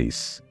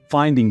embrace,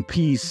 finding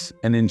peace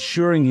and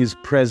ensuring His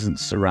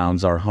presence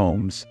surrounds our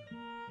homes.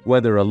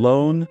 Whether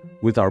alone,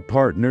 with our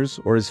partners,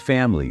 or as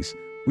families,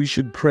 we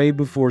should pray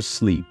before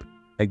sleep,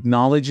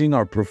 acknowledging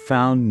our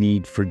profound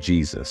need for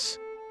Jesus.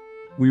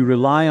 We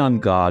rely on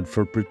God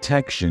for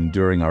protection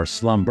during our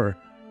slumber,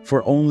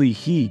 for only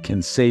He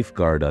can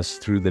safeguard us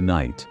through the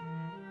night.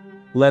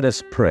 Let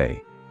us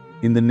pray.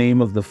 In the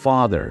name of the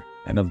Father,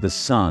 and of the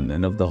Son,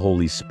 and of the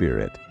Holy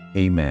Spirit.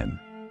 Amen.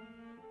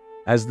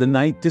 As the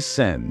night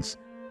descends,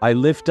 I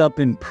lift up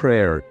in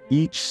prayer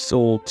each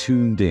soul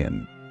tuned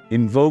in,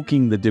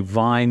 invoking the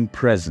divine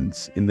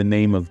presence in the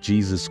name of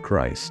Jesus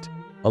Christ,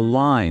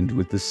 aligned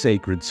with the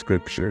sacred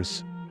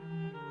scriptures.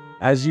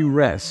 As you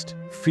rest,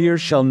 fear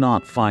shall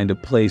not find a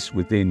place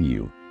within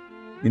you.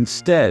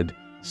 Instead,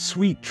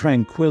 sweet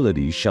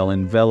tranquility shall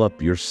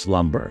envelop your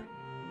slumber.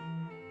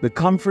 The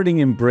comforting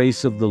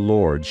embrace of the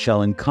Lord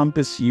shall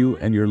encompass you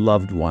and your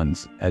loved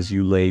ones as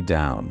you lay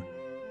down.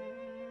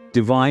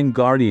 Divine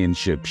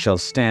guardianship shall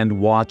stand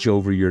watch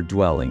over your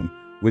dwelling,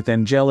 with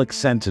angelic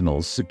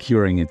sentinels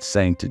securing its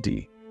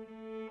sanctity.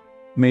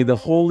 May the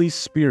Holy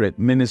Spirit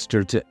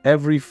minister to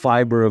every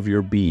fiber of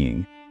your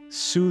being,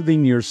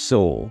 soothing your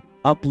soul,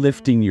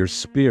 uplifting your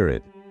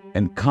spirit,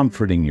 and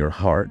comforting your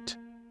heart.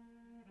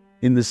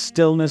 In the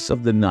stillness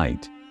of the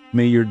night,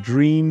 may your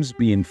dreams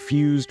be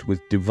infused with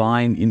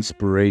divine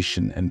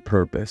inspiration and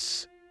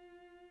purpose.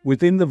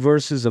 Within the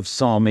verses of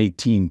Psalm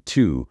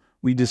 18:2,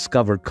 we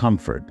discover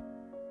comfort.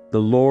 The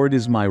Lord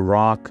is my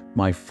rock,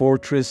 my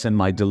fortress, and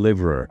my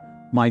deliverer.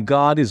 My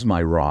God is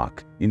my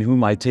rock, in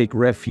whom I take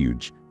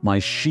refuge, my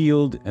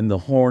shield and the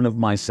horn of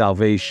my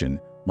salvation,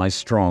 my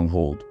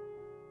stronghold.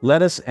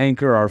 Let us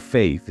anchor our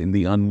faith in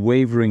the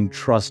unwavering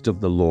trust of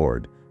the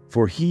Lord,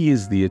 for He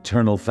is the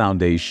eternal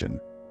foundation.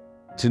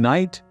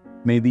 Tonight,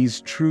 may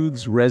these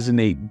truths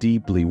resonate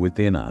deeply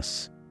within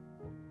us.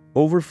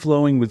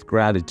 Overflowing with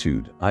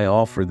gratitude, I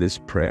offer this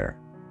prayer.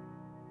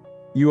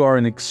 You are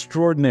an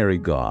extraordinary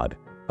God,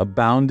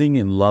 abounding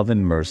in love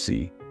and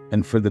mercy,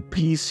 and for the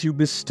peace you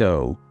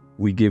bestow,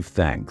 we give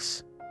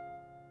thanks.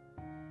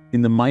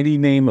 In the mighty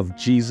name of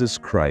Jesus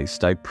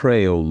Christ, I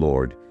pray, O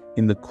Lord,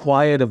 in the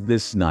quiet of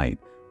this night,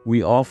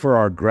 we offer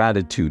our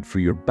gratitude for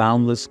your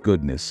boundless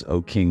goodness,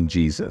 O King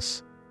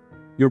Jesus.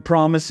 Your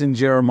promise in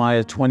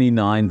Jeremiah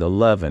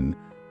 29:11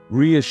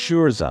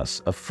 reassures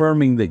us,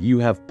 affirming that you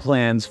have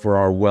plans for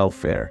our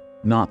welfare,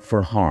 not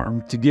for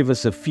harm, to give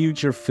us a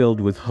future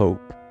filled with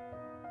hope.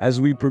 As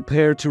we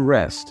prepare to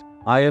rest,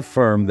 I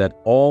affirm that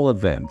all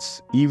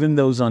events, even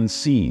those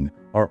unseen,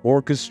 are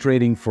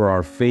orchestrating for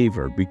our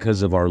favor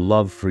because of our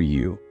love for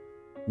you.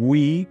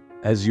 We,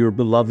 as your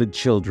beloved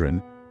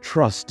children,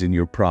 trust in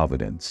your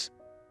providence.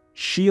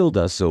 Shield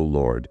us, O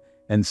Lord,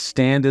 and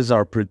stand as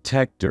our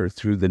protector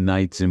through the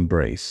night's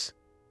embrace.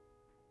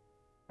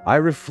 I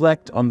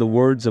reflect on the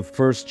words of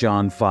 1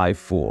 John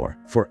 5:4,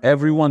 "For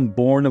everyone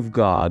born of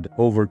God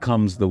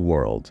overcomes the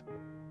world."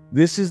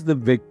 This is the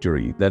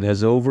victory that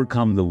has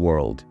overcome the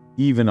world,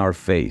 even our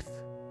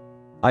faith.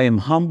 I am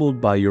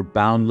humbled by your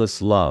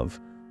boundless love,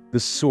 the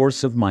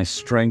source of my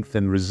strength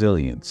and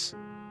resilience.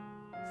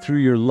 Through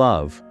your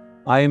love,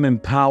 I am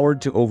empowered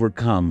to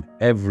overcome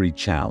every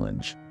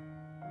challenge.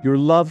 Your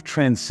love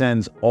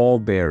transcends all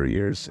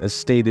barriers, as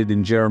stated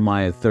in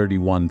Jeremiah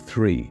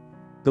 31:3.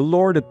 The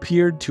Lord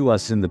appeared to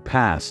us in the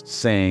past,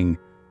 saying,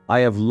 "I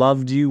have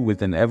loved you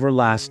with an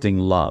everlasting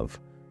love.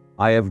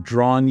 I have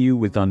drawn you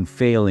with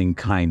unfailing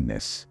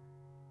kindness."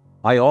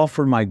 I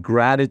offer my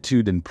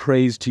gratitude and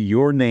praise to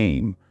your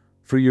name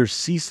for your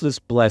ceaseless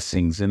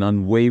blessings and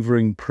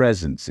unwavering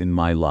presence in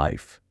my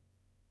life.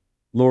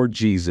 Lord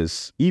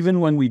Jesus, even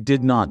when we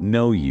did not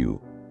know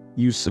you,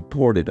 you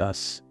supported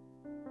us.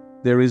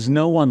 There is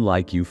no one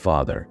like you,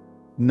 Father.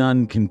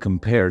 None can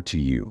compare to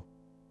you.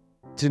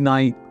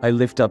 Tonight, I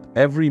lift up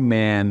every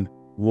man,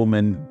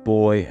 woman,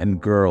 boy, and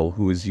girl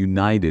who is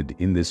united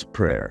in this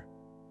prayer.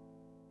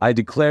 I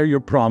declare your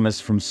promise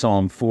from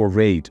Psalm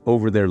 4:8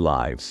 over their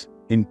lives.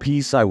 In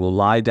peace I will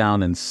lie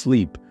down and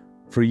sleep,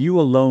 for you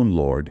alone,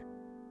 Lord,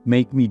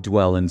 make me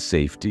dwell in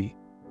safety.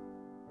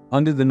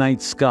 Under the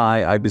night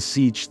sky, I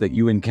beseech that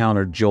you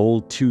encounter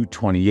Joel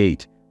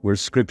 2:28, where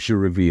Scripture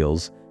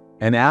reveals,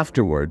 "And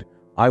afterward,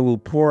 I will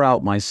pour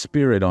out my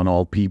spirit on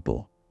all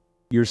people.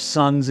 Your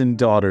sons and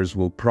daughters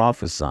will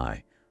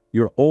prophesy.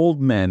 Your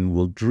old men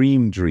will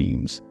dream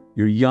dreams.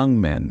 Your young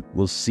men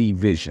will see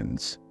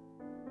visions."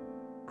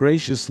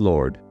 Gracious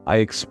Lord, I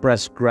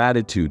express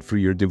gratitude for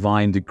your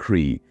divine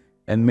decree,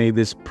 and may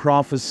this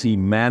prophecy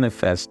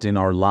manifest in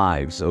our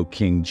lives, O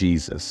King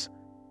Jesus.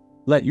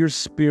 Let your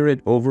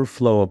Spirit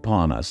overflow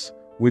upon us,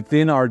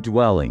 within our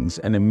dwellings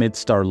and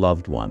amidst our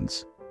loved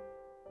ones.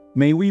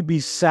 May we be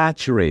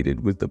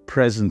saturated with the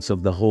presence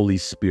of the Holy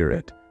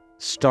Spirit,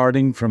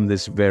 starting from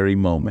this very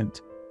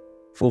moment.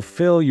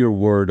 Fulfill your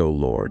word, O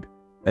Lord.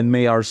 and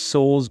may our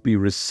souls be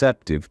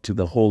receptive to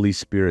the Holy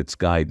Spirit's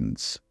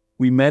guidance.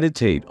 We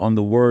meditate on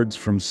the words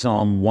from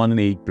Psalm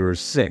 1:8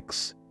 verse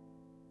 6.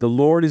 The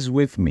Lord is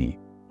with me,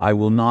 I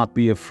will not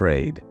be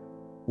afraid.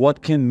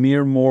 What can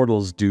mere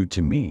mortals do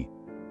to me?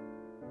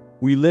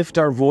 We lift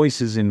our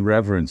voices in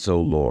reverence,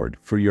 O Lord,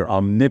 for your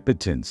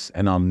omnipotence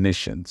and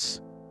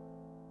omniscience.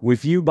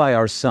 With you by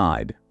our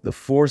side, the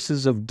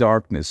forces of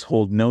darkness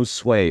hold no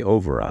sway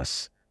over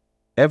us.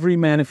 Every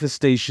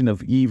manifestation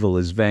of evil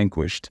is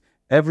vanquished,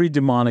 every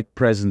demonic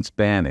presence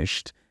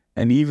banished,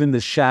 and even the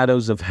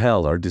shadows of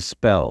hell are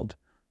dispelled.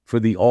 For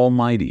the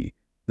Almighty,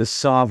 the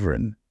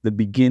Sovereign, the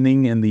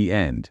beginning and the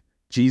end,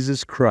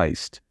 Jesus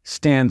Christ,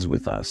 stands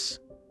with us.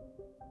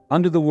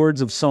 Under the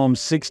words of Psalm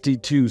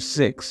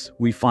 62:6,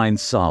 we find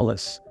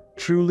solace.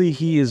 Truly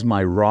he is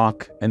my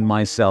rock and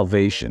my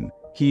salvation.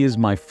 He is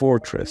my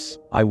fortress.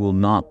 I will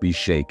not be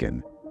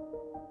shaken.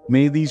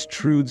 May these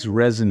truths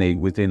resonate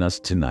within us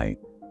tonight.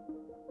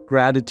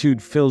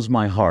 Gratitude fills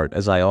my heart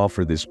as I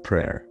offer this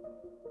prayer.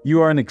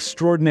 You are an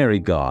extraordinary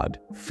God,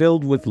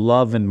 filled with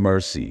love and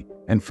mercy,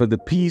 and for the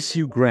peace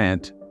you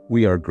grant,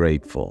 we are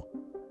grateful.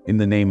 In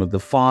the name of the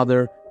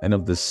Father, and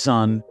of the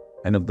Son,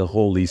 and of the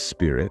Holy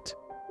Spirit.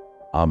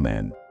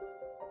 Amen.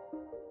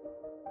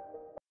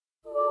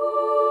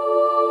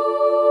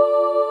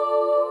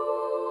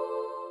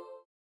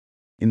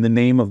 In the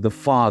name of the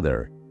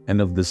Father, and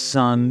of the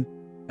Son,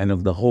 and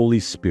of the Holy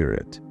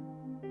Spirit.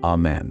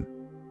 Amen.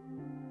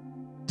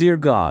 Dear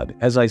God,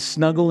 as I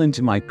snuggle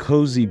into my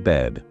cozy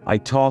bed, I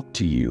talk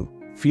to you,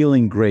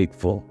 feeling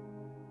grateful.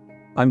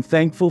 I'm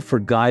thankful for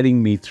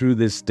guiding me through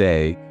this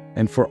day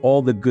and for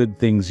all the good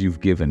things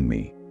you've given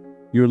me.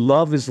 Your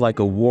love is like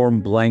a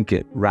warm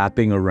blanket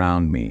wrapping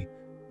around me,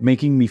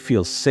 making me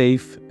feel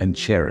safe and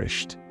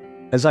cherished.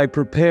 As I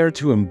prepare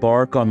to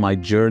embark on my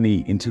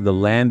journey into the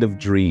land of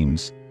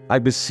dreams, I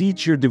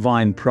beseech your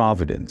divine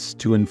providence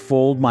to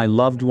enfold my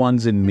loved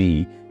ones and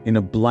me in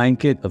a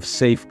blanket of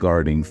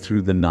safeguarding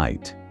through the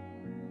night.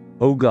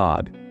 O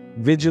God,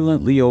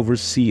 vigilantly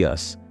oversee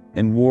us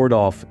and ward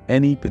off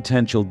any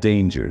potential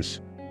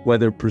dangers,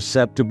 whether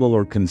perceptible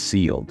or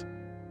concealed.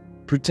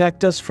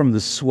 Protect us from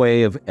the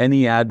sway of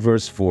any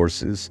adverse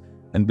forces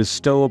and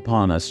bestow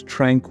upon us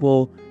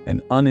tranquil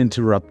and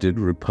uninterrupted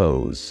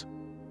repose.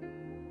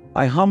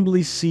 I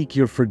humbly seek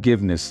your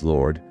forgiveness,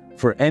 Lord,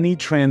 for any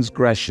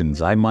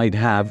transgressions I might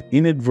have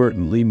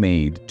inadvertently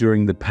made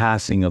during the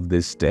passing of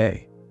this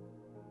day.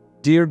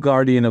 Dear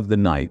guardian of the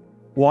night,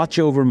 watch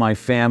over my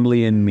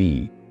family and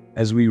me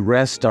as we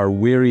rest our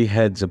weary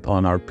heads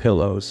upon our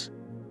pillows.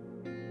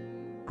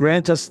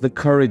 Grant us the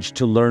courage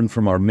to learn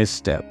from our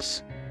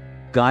missteps,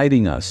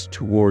 guiding us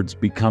towards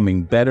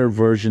becoming better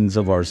versions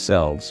of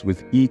ourselves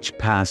with each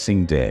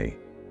passing day.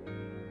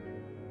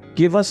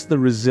 Give us the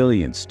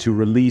resilience to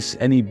release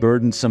any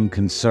burdensome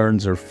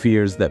concerns or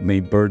fears that may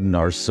burden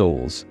our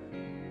souls,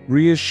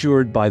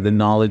 reassured by the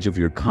knowledge of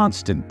your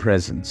constant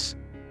presence,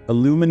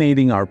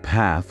 illuminating our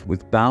path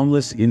with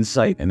boundless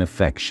insight and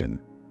affection.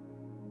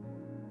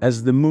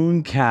 As the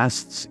moon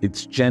casts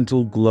its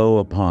gentle glow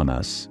upon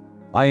us,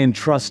 I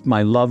entrust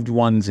my loved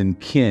ones and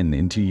kin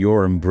into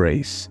your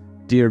embrace,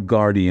 dear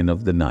guardian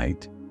of the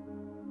night.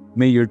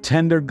 May your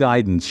tender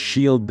guidance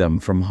shield them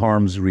from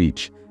harm's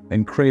reach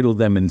and cradle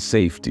them in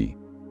safety.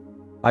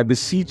 I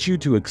beseech you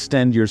to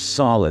extend your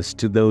solace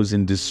to those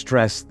in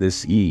distress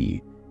this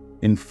eve,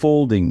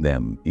 enfolding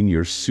them in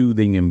your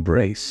soothing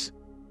embrace.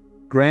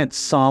 Grant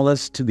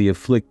solace to the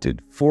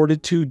afflicted,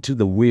 fortitude to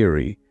the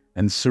weary,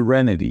 and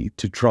serenity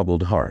to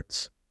troubled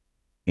hearts.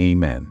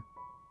 Amen.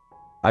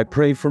 I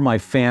pray for my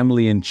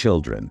family and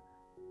children.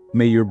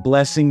 May your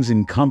blessings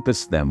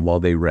encompass them while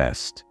they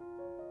rest.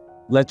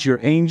 Let your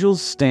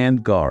angels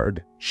stand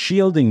guard,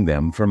 shielding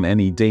them from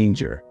any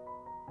danger.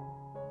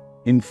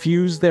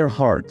 Infuse their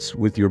hearts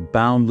with your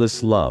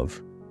boundless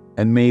love,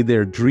 and may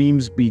their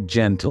dreams be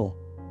gentle,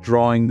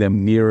 drawing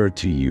them nearer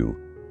to you.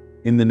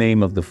 In the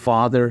name of the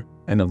Father,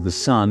 and of the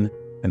Son,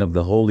 and of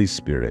the Holy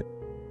Spirit.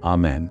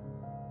 Amen.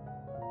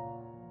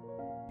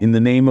 In the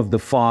name of the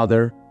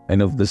Father,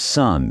 and of the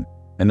Son,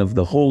 and of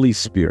the Holy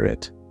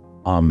Spirit.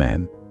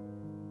 Amen.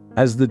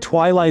 As the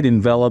twilight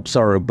envelops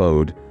our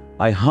abode,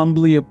 I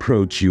humbly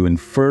approach you in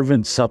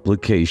fervent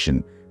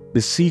supplication,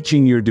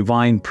 beseeching your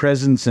divine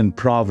presence and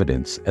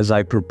providence as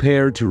I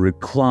prepare to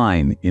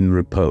recline in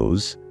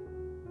repose.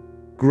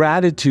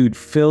 Gratitude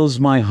fills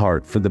my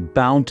heart for the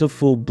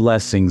bountiful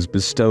blessings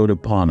bestowed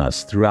upon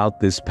us throughout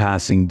this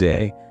passing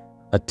day,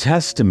 a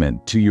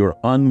testament to your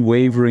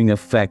unwavering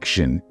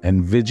affection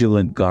and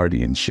vigilant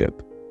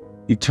guardianship.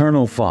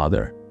 Eternal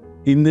Father,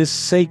 in this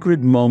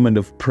sacred moment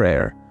of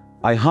prayer,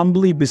 I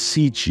humbly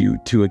beseech you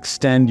to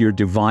extend your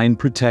divine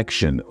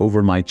protection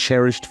over my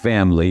cherished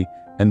family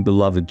and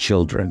beloved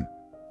children.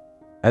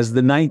 As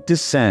the night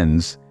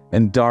descends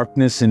and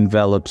darkness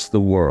envelops the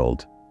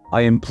world,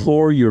 I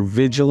implore your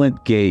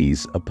vigilant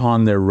gaze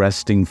upon their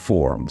resting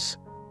forms.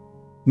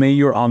 May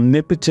your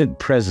omnipotent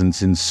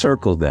presence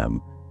encircle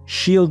them,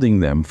 shielding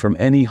them from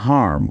any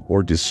harm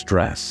or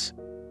distress.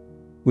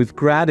 With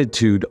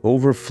gratitude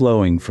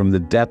overflowing from the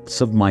depths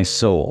of my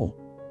soul,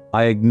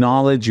 I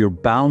acknowledge your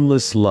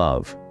boundless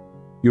love,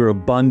 your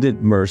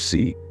abundant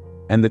mercy,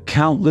 and the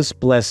countless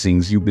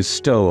blessings you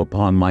bestow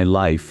upon my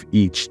life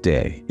each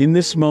day. In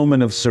this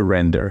moment of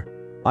surrender,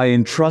 I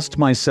entrust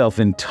myself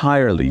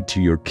entirely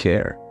to your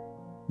care,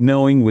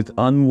 knowing with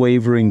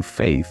unwavering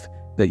faith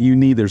that you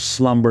neither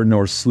slumber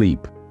nor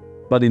sleep,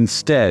 but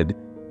instead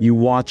you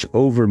watch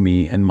over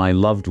me and my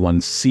loved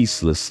ones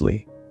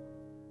ceaselessly.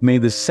 May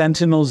the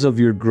sentinels of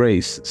your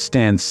grace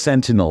stand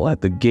sentinel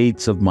at the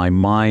gates of my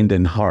mind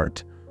and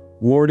heart,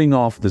 warding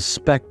off the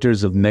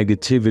specters of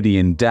negativity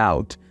and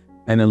doubt,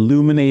 and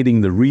illuminating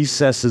the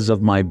recesses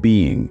of my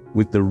being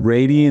with the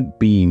radiant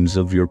beams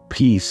of your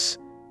peace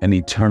and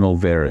eternal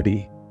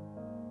verity.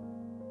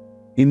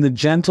 In the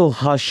gentle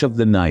hush of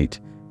the night,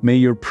 may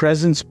your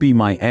presence be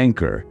my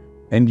anchor,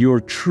 and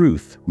your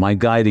truth my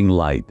guiding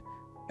light,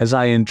 as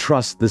I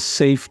entrust the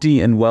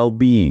safety and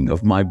well-being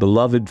of my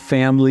beloved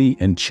family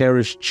and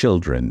cherished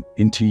children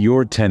into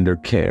your tender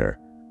care.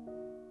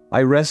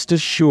 I rest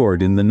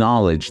assured in the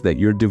knowledge that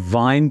your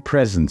divine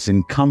presence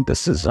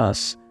encompasses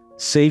us,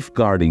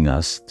 safeguarding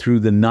us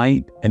through the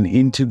night and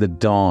into the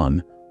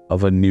dawn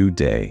of a new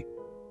day.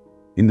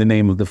 In the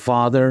name of the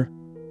Father,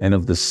 and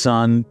of the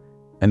Son,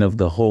 and of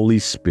the Holy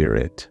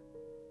Spirit.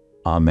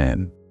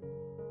 Amen.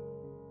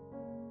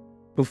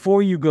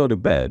 Before you go to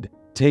bed,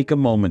 take a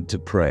moment to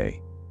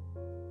pray.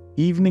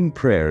 Evening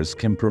prayers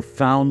can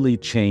profoundly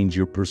change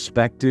your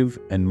perspective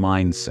and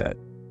mindset.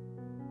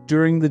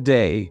 During the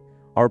day,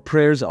 our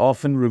prayers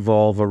often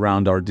revolve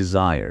around our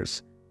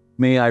desires.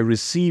 May I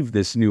receive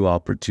this new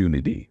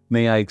opportunity?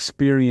 May I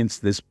experience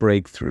this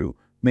breakthrough?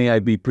 May I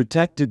be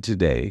protected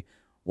today?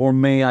 Or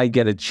may I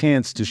get a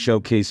chance to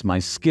showcase my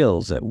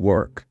skills at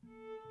work?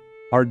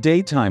 Our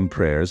daytime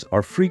prayers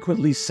are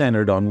frequently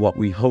centered on what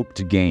we hope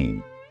to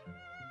gain.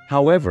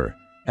 However,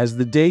 as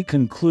the day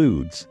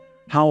concludes,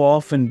 how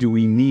often do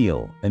we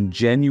kneel and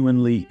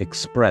genuinely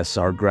express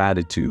our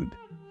gratitude?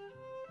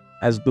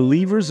 As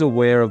believers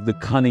aware of the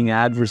cunning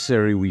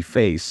adversary we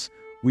face,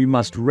 we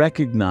must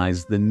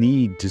recognize the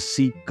need to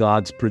seek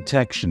God's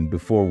protection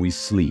before we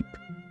sleep.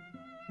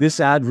 This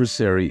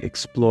adversary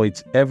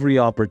exploits every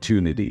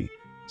opportunity,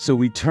 so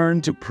we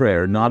turn to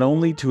prayer not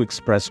only to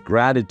express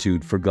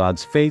gratitude for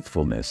God's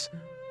faithfulness,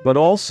 but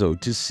also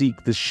to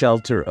seek the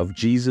shelter of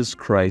Jesus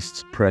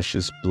Christ's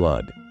precious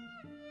blood.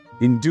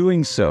 In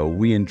doing so,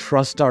 we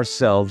entrust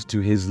ourselves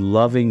to His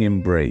loving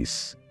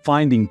embrace,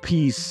 finding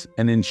peace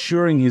and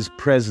ensuring His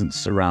presence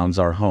surrounds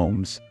our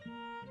homes.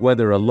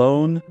 Whether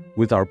alone,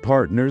 with our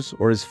partners,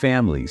 or as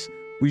families,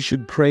 we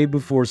should pray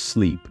before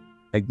sleep,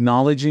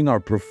 acknowledging our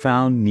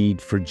profound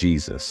need for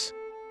Jesus.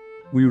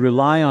 We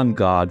rely on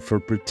God for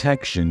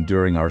protection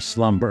during our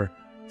slumber,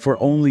 for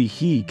only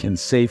He can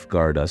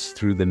safeguard us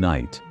through the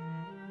night.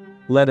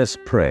 Let us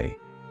pray.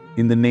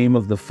 In the name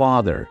of the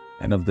Father,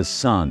 and of the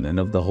Son, and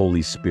of the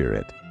Holy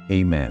Spirit.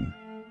 Amen.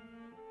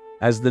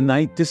 As the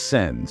night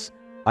descends,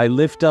 I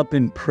lift up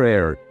in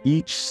prayer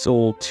each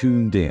soul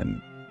tuned in,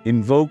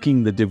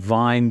 invoking the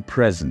divine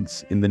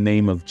presence in the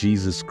name of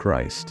Jesus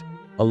Christ,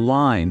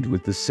 aligned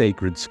with the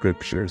sacred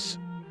scriptures.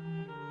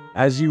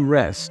 As you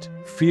rest,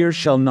 fear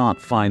shall not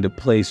find a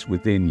place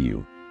within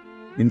you.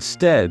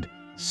 Instead,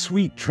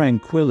 sweet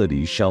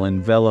tranquility shall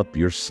envelop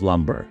your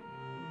slumber.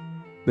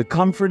 The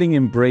comforting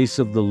embrace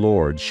of the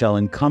Lord shall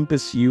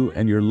encompass you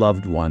and your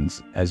loved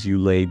ones as you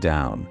lay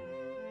down.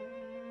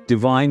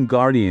 Divine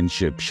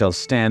guardianship shall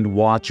stand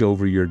watch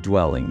over your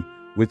dwelling,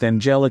 with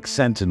angelic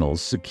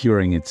sentinels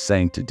securing its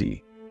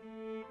sanctity.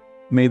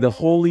 May the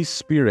Holy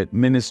Spirit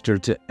minister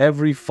to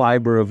every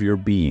fiber of your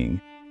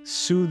being,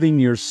 soothing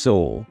your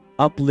soul,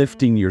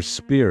 uplifting your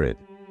spirit,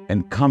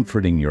 and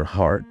comforting your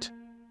heart.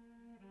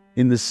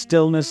 In the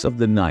stillness of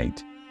the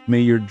night, may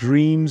your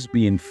dreams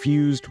be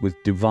infused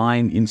with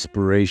divine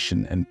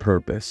inspiration and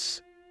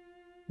purpose.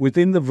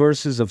 Within the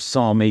verses of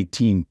Psalm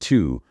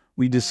 18:2,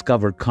 we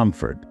discover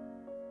comfort.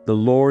 The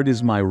Lord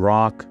is my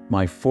rock,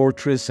 my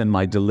fortress, and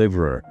my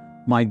deliverer.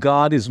 My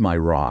God is my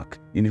rock,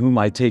 in whom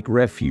I take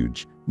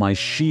refuge, my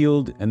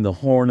shield and the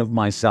horn of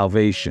my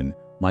salvation,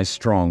 my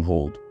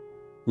stronghold.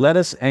 Let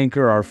us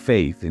anchor our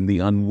faith in the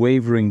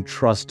unwavering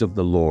trust of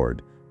the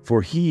Lord,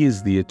 for He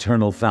is the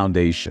eternal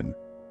foundation.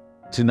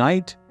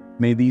 Tonight,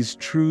 may these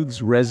truths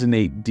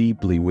resonate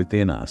deeply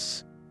within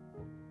us.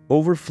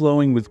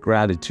 Overflowing with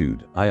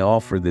gratitude, I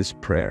offer this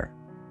prayer.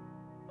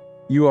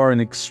 You are an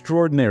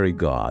extraordinary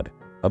God,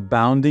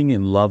 abounding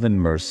in love and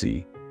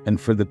mercy, and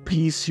for the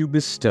peace you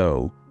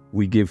bestow,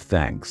 we give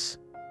thanks.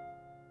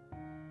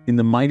 In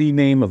the mighty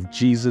name of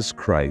Jesus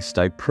Christ,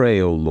 I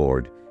pray, O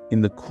Lord,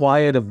 in the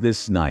quiet of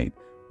this night,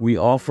 we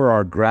offer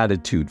our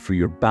gratitude for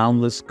your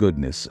boundless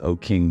goodness, O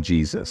King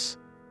Jesus.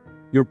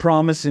 Your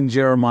promise in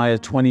Jeremiah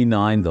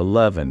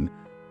 29:11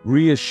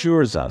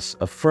 reassures us,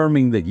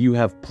 affirming that you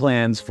have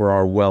plans for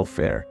our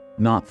welfare,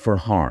 not for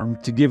harm,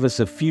 to give us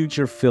a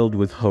future filled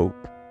with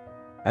hope.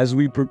 As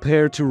we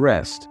prepare to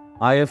rest,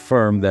 I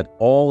affirm that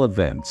all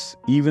events,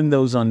 even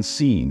those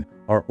unseen,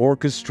 are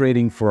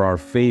orchestrating for our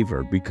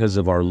favor because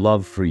of our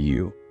love for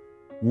you.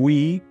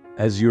 We,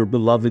 as your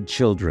beloved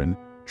children,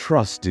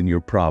 trust in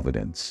your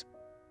providence.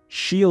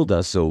 Shield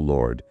us, O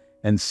Lord,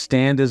 and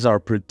stand as our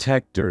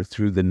protector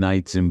through the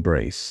night's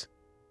embrace.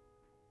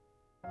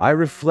 I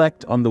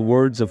reflect on the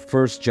words of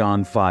 1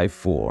 John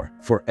 5:4,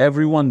 "For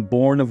everyone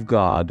born of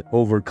God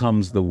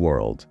overcomes the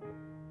world."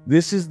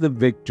 This is the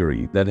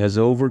victory that has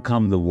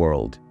overcome the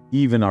world,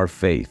 even our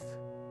faith.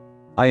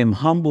 I am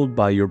humbled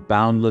by your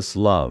boundless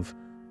love,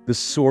 the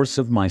source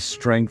of my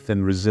strength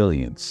and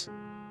resilience.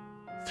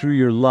 Through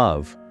your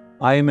love,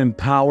 I am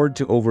empowered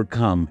to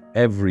overcome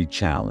every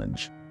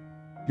challenge.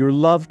 Your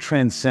love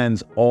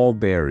transcends all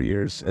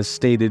barriers, as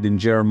stated in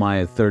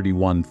Jeremiah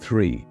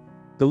 31:3.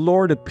 The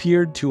Lord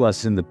appeared to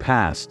us in the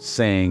past,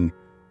 saying,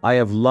 "I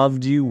have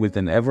loved you with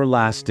an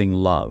everlasting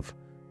love.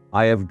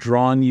 I have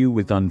drawn you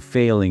with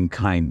unfailing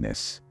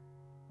kindness."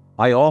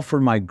 I offer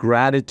my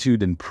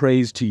gratitude and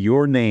praise to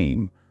your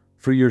name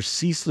for your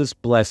ceaseless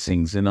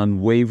blessings and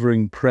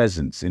unwavering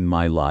presence in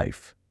my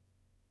life.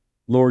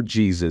 Lord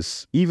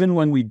Jesus, even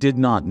when we did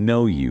not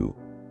know you,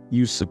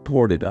 you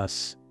supported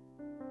us.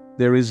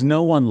 There is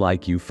no one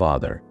like you,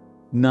 Father.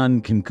 None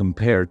can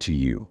compare to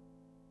you.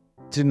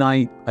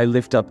 Tonight, I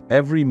lift up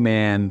every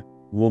man,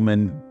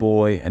 woman,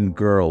 boy, and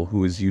girl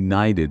who is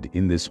united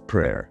in this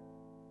prayer.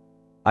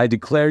 I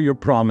declare your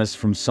promise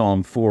from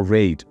Psalm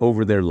 4:8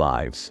 over their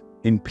lives.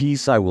 In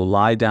peace I will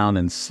lie down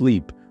and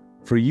sleep,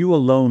 for you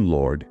alone,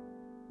 Lord,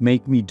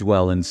 make me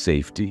dwell in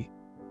safety.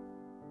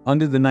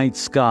 Under the night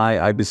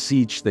sky, I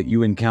beseech that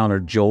you encounter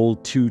Joel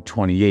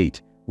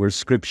 2:28, where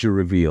Scripture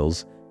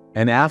reveals,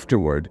 "And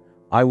afterward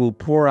I will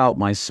pour out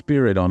my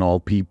Spirit on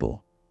all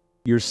people.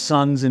 Your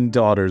sons and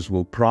daughters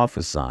will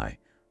prophesy.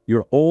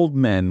 Your old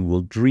men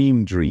will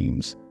dream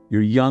dreams.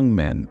 Your young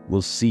men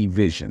will see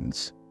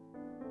visions."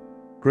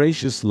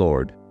 Gracious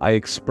Lord, I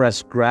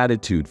express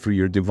gratitude for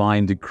your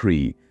divine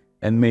decree,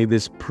 and may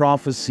this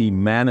prophecy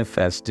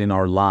manifest in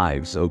our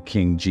lives, O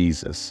King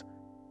Jesus.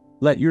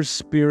 Let your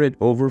Spirit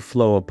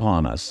overflow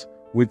upon us,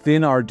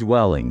 within our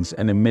dwellings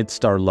and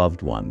amidst our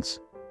loved ones.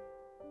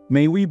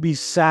 May we be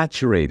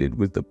saturated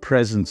with the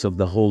presence of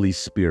the Holy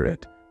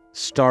Spirit,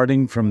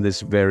 starting from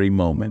this very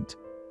moment.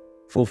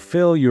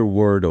 Fulfill your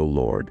word, O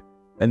Lord,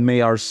 and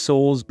may our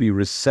souls be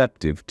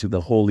receptive to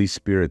the Holy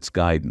Spirit's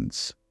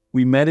guidance.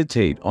 We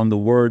meditate on the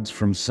words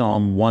from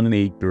Psalm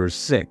 1:8 verse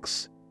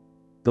 6.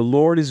 "The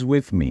Lord is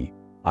with me,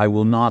 I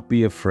will not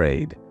be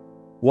afraid.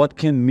 What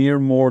can mere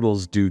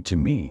mortals do to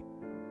me?"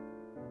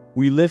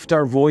 We lift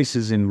our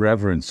voices in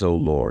reverence, O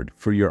Lord,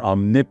 for your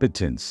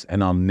omnipotence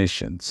and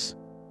omniscience.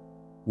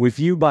 With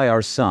you by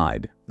our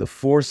side, the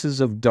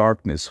forces of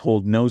darkness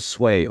hold no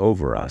sway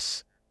over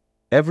us.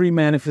 Every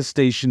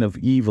manifestation of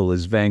evil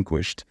is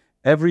vanquished,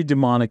 every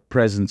demonic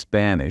presence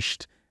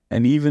banished,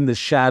 and even the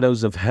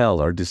shadows of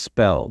hell are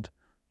dispelled.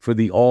 For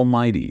the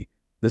Almighty,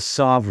 the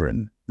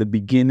Sovereign, the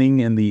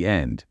beginning and the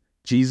end,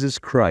 Jesus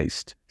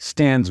Christ,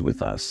 stands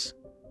with us.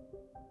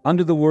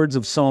 Under the words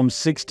of Psalm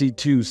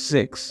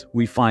 62:6,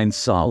 we find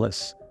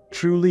solace.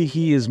 "Truly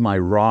he is my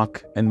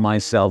rock and my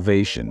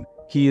salvation.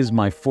 He is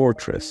my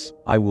fortress.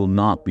 I will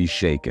not be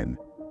shaken."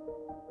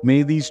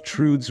 May these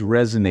truths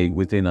resonate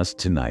within us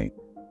tonight.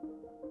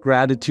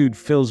 Gratitude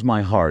fills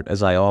my heart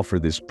as I offer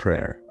this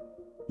prayer.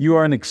 You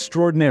are an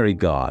extraordinary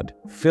God,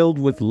 filled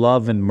with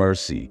love and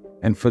mercy,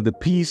 and for the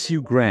peace you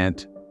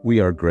grant, we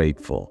are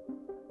grateful.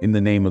 In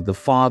the name of the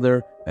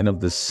Father, and of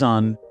the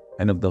Son,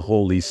 and of the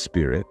Holy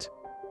Spirit.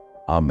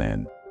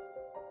 Amen.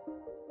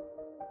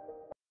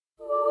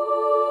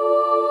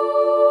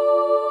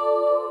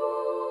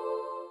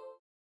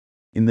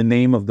 In the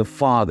name of the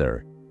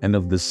Father, and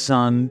of the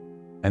Son,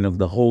 and of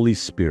the Holy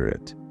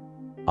Spirit.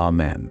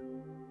 Amen.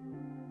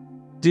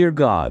 Dear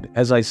God,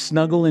 as I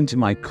snuggle into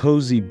my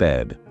cozy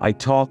bed, I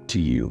talk to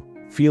you,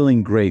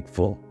 feeling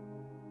grateful.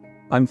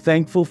 I'm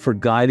thankful for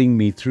guiding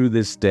me through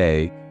this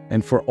day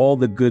and for all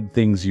the good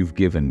things you've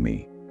given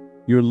me.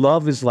 Your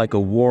love is like a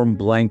warm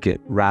blanket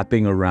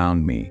wrapping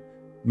around me,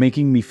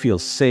 making me feel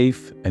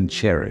safe and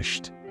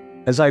cherished.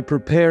 As I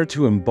prepare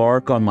to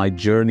embark on my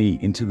journey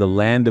into the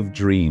land of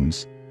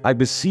dreams, I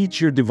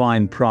beseech your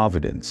divine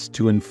providence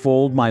to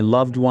enfold my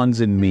loved ones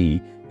and me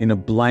in a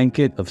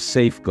blanket of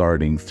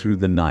safeguarding through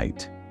the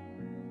night.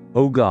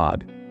 O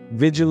God,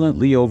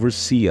 vigilantly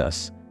oversee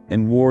us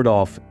and ward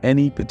off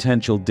any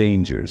potential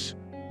dangers,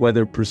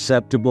 whether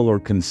perceptible or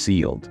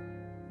concealed.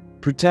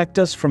 Protect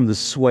us from the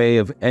sway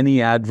of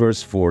any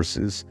adverse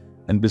forces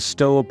and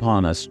bestow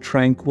upon us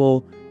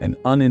tranquil and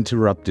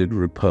uninterrupted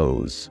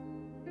repose.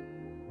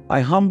 I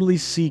humbly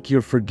seek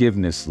your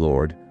forgiveness,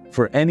 Lord,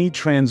 for any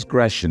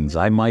transgressions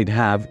I might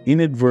have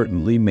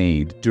inadvertently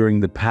made during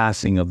the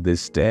passing of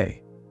this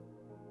day.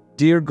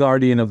 Dear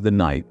guardian of the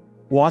night,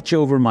 watch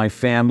over my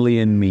family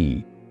and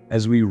me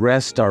as we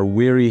rest our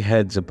weary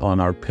heads upon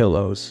our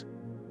pillows.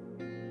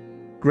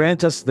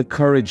 Grant us the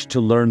courage to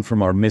learn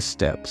from our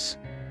missteps,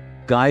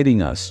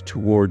 guiding us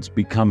towards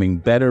becoming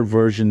better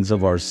versions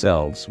of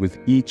ourselves with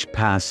each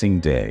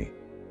passing day.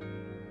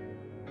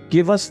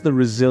 Give us the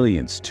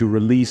resilience to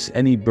release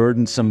any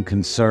burdensome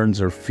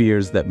concerns or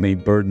fears that may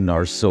burden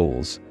our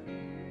souls,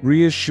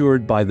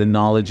 reassured by the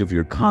knowledge of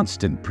your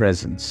constant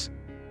presence.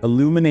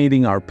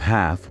 illuminating our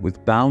path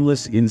with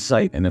boundless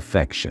insight and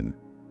affection.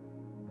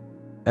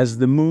 As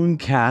the moon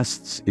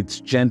casts its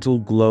gentle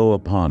glow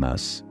upon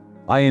us,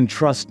 I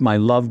entrust my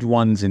loved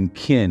ones and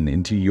kin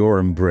into your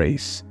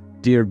embrace,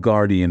 dear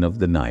guardian of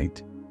the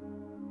night.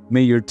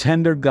 May your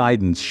tender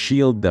guidance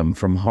shield them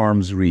from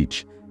harm's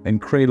reach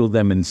and cradle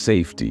them in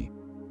safety.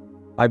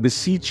 I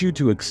beseech you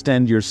to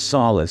extend your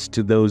solace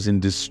to those in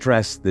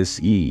distress this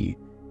eve,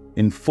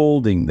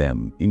 enfolding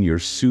them in your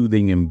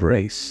soothing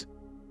embrace.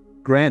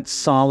 Grant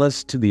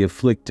solace to the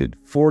afflicted,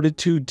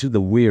 fortitude to the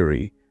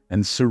weary,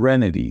 and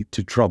serenity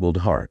to troubled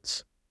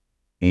hearts.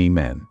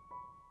 Amen.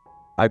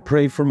 I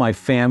pray for my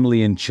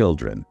family and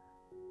children.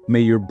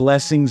 May your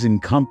blessings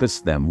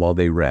encompass them while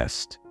they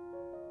rest.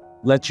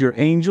 Let your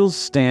angels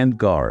stand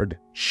guard,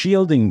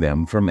 shielding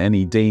them from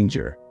any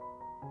danger.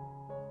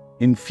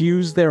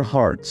 Infuse their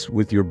hearts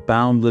with your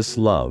boundless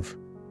love,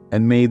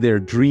 and may their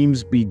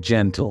dreams be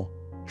gentle,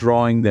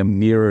 drawing them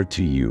nearer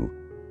to you.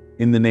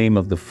 In the name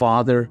of the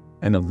Father,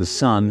 and of the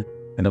Son,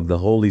 and of the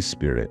Holy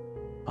Spirit.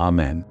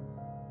 Amen.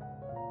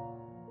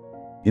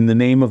 In the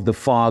name of the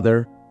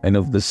Father, and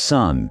of the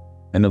Son,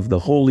 and of the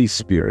Holy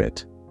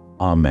Spirit.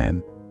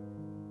 Amen.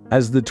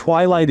 As the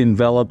twilight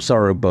envelops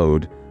our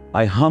abode,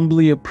 I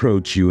humbly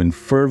approach you in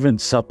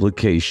fervent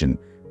supplication,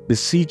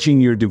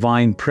 beseeching your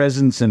divine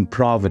presence and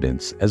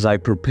providence as I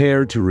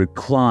prepare to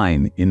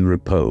recline in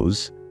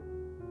repose.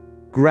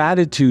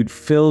 Gratitude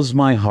fills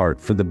my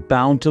heart for the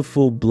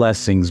bountiful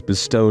blessings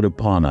bestowed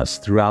upon us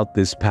throughout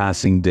this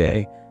passing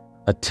day,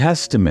 a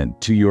testament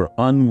to your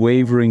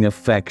unwavering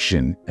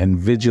affection and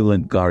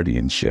vigilant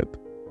guardianship.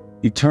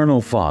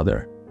 Eternal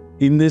Father,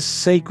 in this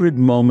sacred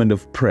moment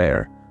of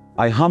prayer,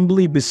 I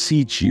humbly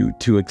beseech you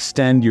to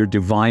extend your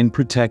divine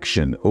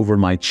protection over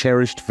my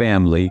cherished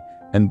family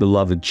and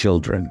beloved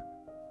children.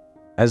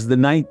 As the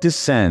night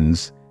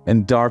descends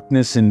and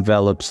darkness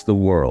envelops the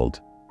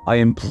world, I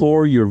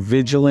implore your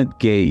vigilant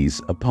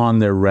gaze upon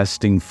their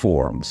resting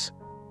forms.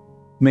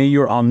 May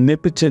your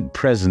omnipotent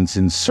presence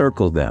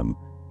encircle them,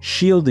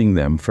 shielding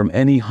them from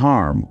any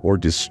harm or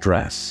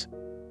distress.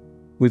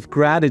 With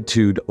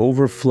gratitude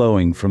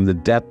overflowing from the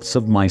depths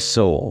of my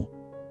soul,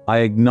 I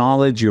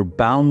acknowledge your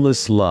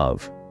boundless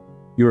love,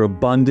 your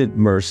abundant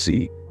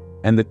mercy,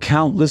 and the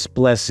countless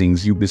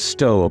blessings you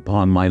bestow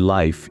upon my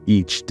life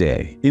each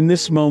day. In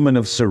this moment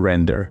of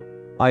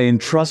surrender, I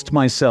entrust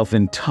myself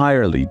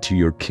entirely to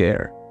your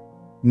care,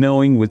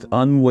 knowing with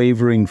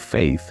unwavering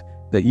faith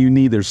that you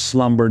neither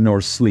slumber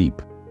nor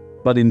sleep,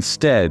 but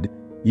instead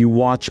you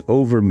watch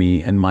over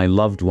me and my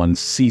loved ones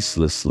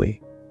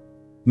ceaselessly.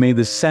 May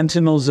the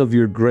sentinels of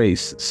your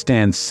grace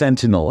stand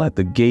sentinel at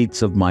the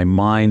gates of my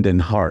mind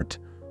and heart,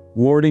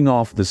 warding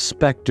off the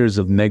specters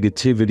of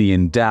negativity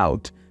and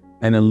doubt,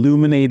 and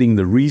illuminating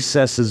the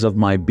recesses of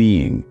my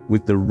being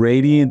with the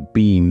radiant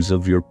beams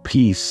of your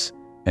peace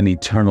and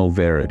eternal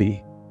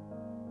verity.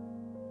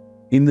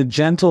 In the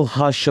gentle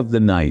hush of the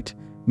night,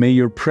 may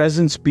your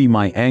presence be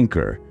my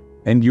anchor,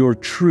 and your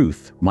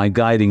truth my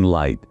guiding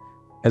light,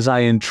 as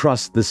I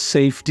entrust the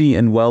safety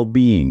and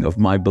well-being of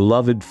my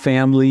beloved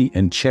family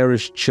and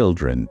cherished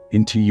children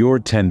into your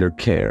tender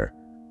care.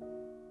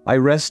 I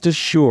rest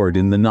assured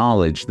in the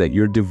knowledge that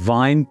your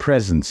divine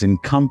presence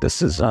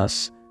encompasses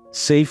us,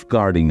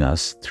 safeguarding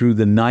us through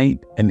the night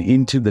and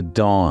into the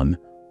dawn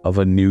of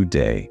a new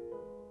day.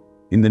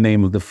 In the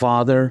name of the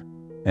Father,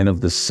 and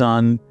of the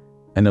Son,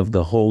 and of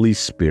the Holy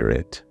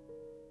Spirit.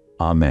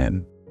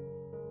 Amen.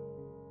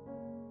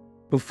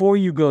 Before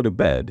you go to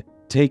bed,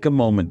 take a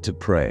moment to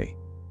pray.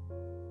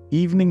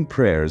 Evening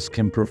prayers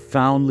can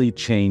profoundly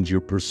change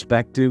your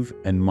perspective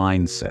and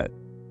mindset.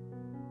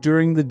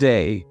 During the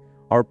day,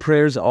 our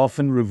prayers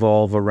often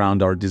revolve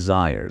around our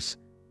desires.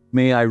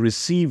 May I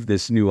receive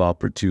this new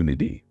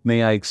opportunity?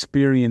 May I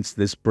experience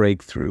this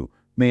breakthrough?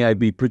 May I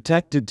be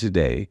protected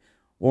today?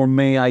 Or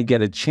may I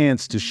get a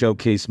chance to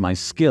showcase my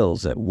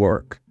skills at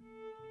work?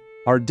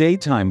 Our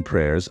daytime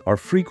prayers are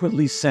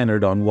frequently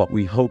centered on what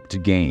we hope to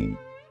gain.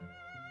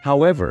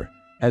 However,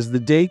 as the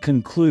day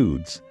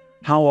concludes,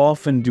 how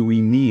often do we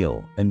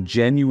kneel and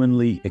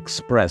genuinely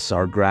express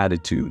our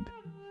gratitude?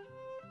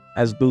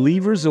 As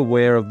believers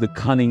aware of the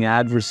cunning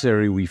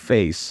adversary we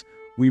face,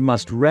 we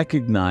must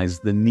recognize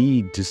the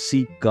need to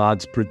seek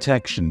God's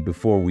protection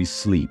before we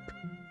sleep.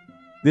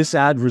 This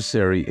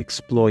adversary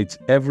exploits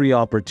every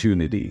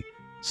opportunity,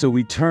 so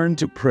we turn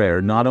to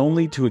prayer not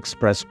only to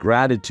express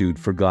gratitude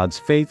for God's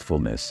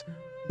faithfulness,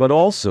 but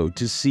also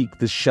to seek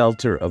the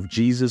shelter of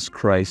Jesus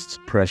Christ's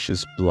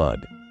precious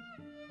blood.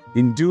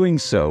 In doing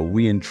so,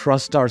 we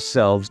entrust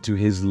ourselves to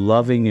His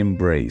loving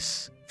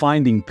embrace,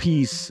 finding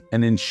peace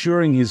and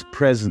ensuring His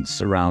presence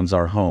surrounds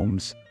our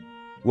homes.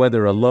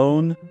 Whether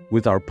alone,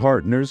 with our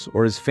partners,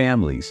 or as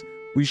families,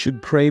 we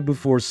should pray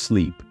before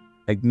sleep,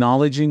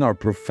 acknowledging our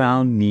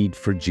profound need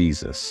for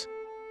Jesus.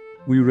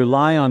 We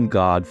rely on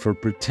God for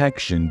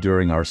protection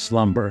during our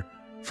slumber,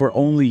 for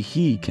only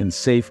He can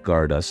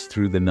safeguard us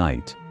through the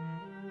night.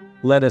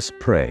 Let us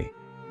pray.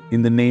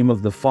 In the name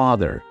of the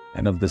Father,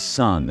 and of the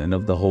Son, and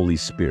of the Holy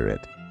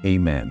Spirit.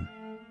 Amen.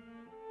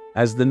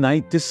 As the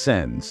night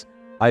descends,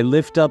 I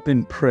lift up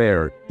in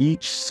prayer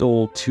each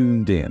soul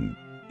tuned in,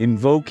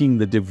 invoking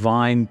the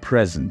divine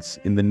presence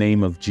in the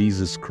name of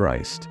Jesus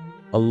Christ,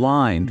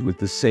 aligned with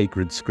the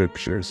sacred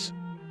scriptures.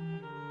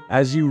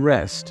 As you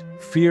rest,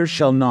 fear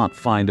shall not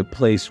find a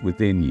place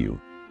within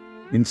you.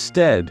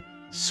 Instead,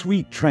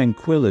 sweet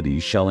tranquility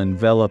shall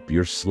envelop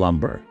your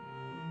slumber.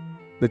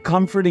 The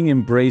comforting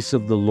embrace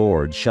of the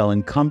Lord shall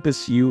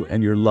encompass you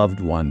and your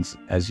loved ones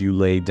as you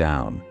lay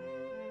down.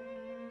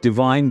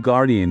 Divine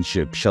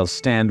guardianship shall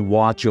stand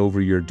watch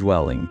over your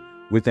dwelling,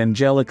 with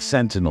angelic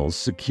sentinels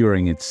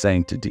securing its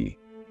sanctity.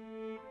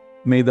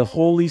 May the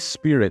Holy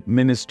Spirit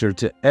minister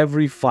to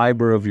every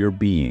fiber of your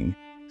being,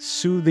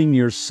 soothing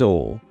your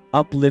soul,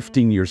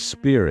 uplifting your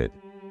spirit,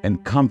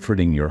 and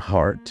comforting your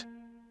heart.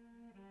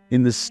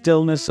 In the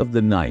stillness of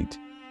the night,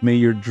 may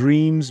your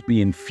dreams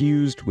be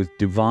infused with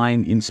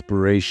divine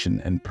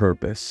inspiration and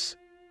purpose.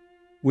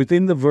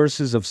 Within the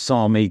verses of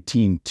Psalm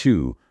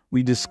 18:2,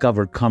 we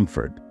discover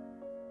comfort.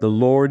 The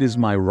Lord is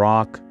my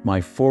rock, my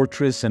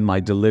fortress, and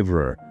my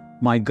deliverer.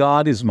 My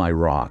God is my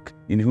rock,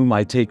 in whom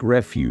I take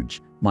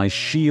refuge, my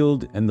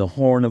shield and the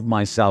horn of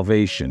my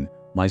salvation,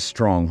 my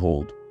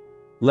stronghold.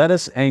 Let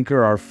us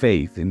anchor our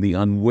faith in the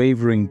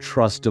unwavering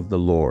trust of the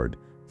Lord,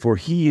 for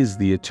He is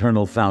the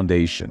eternal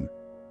foundation.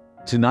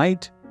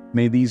 Tonight,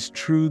 may these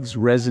truths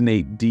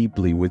resonate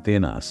deeply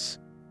within us.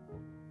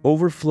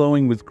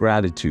 Overflowing with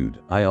gratitude,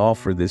 I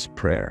offer this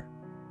prayer.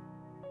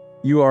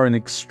 You are an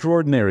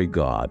extraordinary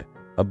God,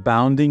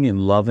 abounding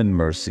in love and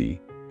mercy,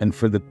 and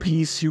for the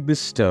peace you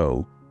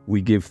bestow,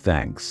 we give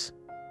thanks.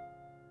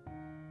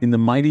 In the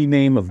mighty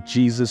name of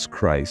Jesus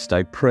Christ,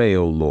 I pray,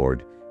 O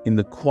Lord, in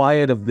the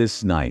quiet of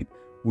this night,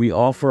 we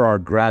offer our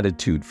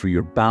gratitude for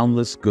your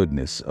boundless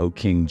goodness, O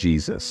King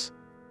Jesus.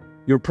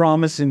 Your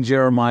promise in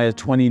Jeremiah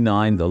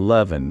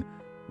 29:11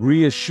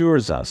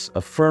 reassures us,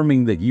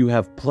 affirming that you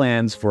have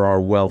plans for our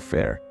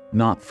welfare,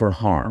 not for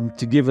harm,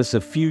 to give us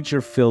a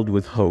future filled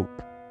with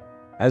hope.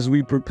 As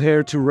we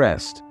prepare to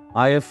rest,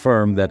 I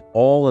affirm that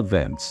all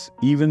events,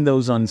 even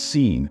those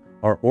unseen,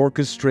 are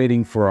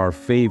orchestrating for our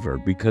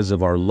favor because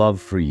of our love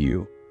for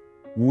you.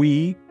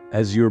 We,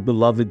 as your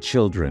beloved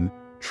children,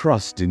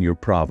 trust in your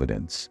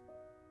providence.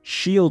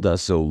 Shield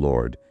us, O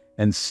Lord,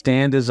 and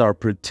stand as our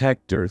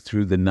protector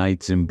through the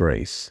night's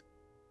embrace.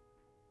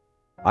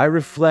 I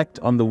reflect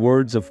on the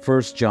words of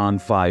 1 John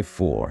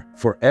 5:4,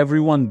 "For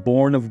everyone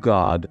born of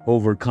God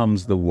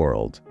overcomes the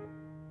world."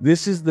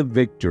 This is the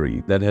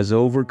victory that has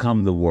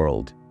overcome the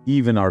world,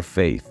 even our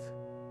faith.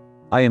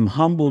 I am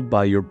humbled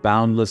by your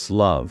boundless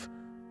love,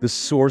 the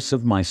source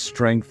of my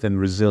strength and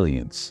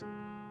resilience.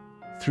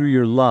 Through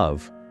your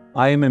love,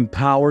 I am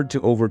empowered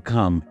to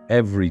overcome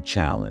every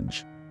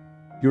challenge.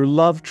 Your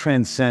love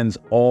transcends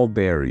all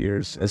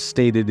barriers, as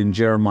stated in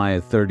Jeremiah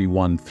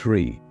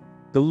 31:3.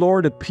 The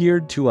Lord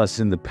appeared to us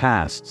in the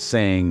past,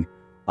 saying,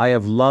 "I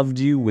have loved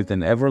you with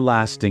an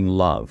everlasting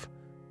love.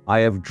 I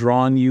have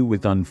drawn you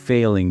with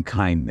unfailing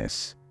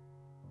kindness."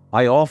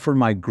 I offer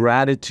my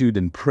gratitude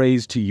and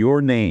praise to your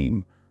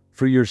name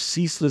for your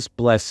ceaseless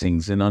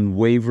blessings and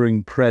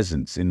unwavering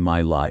presence in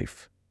my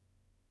life.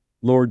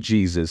 Lord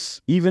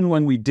Jesus, even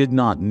when we did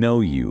not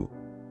know you,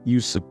 you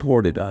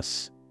supported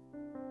us.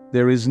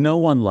 There is no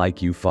one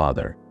like you,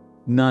 Father.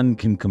 None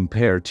can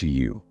compare to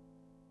you.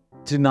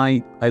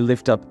 Tonight, I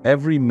lift up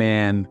every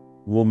man,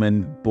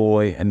 woman,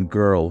 boy, and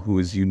girl who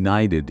is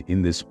united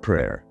in this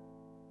prayer.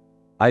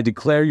 I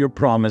declare your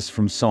promise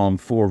from Psalm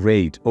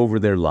 4:8 over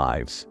their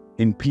lives.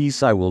 In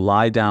peace I will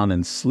lie down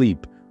and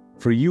sleep,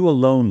 for you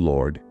alone,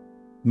 Lord,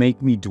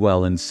 make me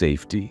dwell in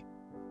safety.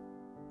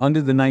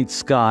 Under the night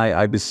sky,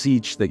 I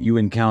beseech that you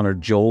encounter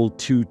Joel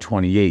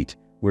 2:28,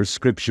 where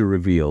Scripture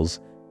reveals,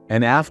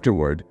 "And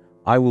afterward,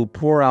 I will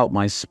pour out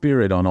my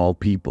Spirit on all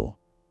people.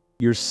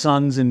 Your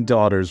sons and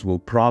daughters will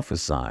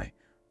prophesy.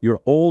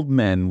 Your old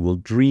men will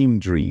dream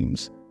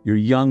dreams. Your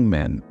young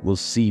men will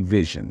see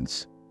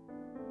visions."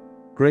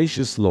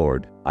 Gracious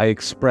Lord, I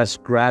express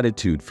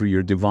gratitude for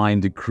your divine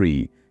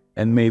decree,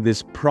 and may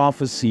this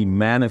prophecy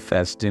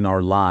manifest in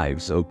our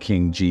lives, O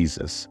King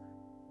Jesus.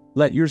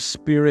 Let your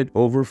Spirit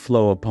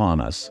overflow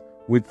upon us,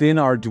 within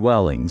our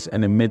dwellings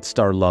and amidst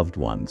our loved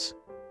ones.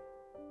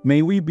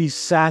 May we be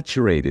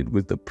saturated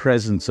with the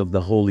presence of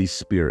the Holy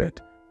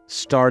Spirit,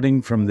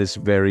 starting from this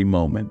very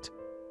moment.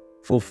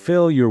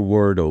 Fulfill your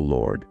word, O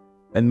Lord,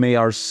 and may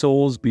our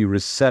souls be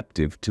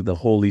receptive to the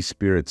Holy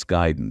Spirit's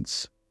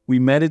guidance. We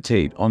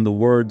meditate on the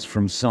words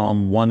from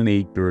Psalm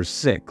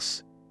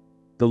 1:8-6.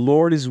 The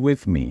Lord is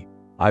with me,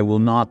 I will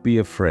not be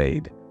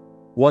afraid.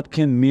 What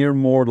can mere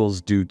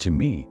mortals do to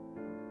me?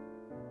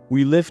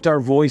 We lift our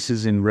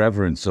voices in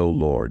reverence, O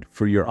Lord,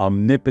 for your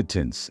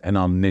omnipotence and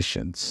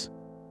omniscience.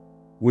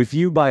 With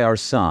you by our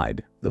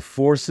side, the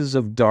forces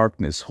of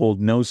darkness hold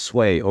no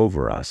sway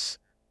over us.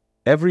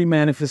 Every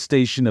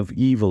manifestation of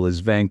evil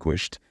is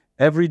vanquished,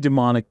 every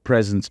demonic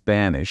presence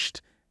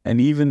banished, and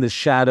even the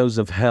shadows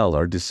of hell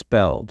are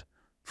dispelled.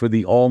 For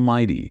the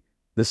Almighty,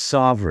 the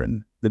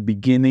Sovereign, the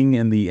beginning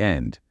and the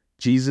end,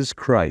 Jesus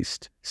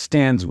Christ,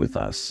 stands with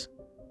us.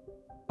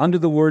 Under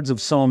the words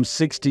of Psalm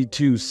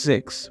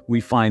 62:6,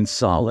 we find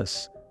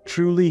solace.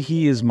 Truly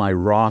He is my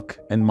rock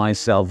and my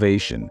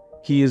salvation.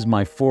 He is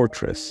my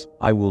fortress.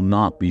 I will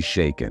not be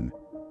shaken.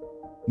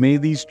 May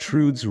these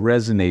truths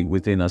resonate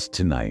within us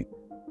tonight.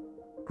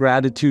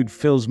 Gratitude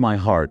fills my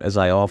heart as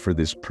I offer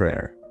this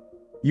prayer.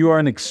 You are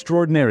an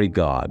extraordinary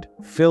God,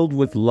 filled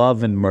with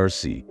love and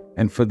mercy,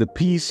 and for the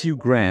peace you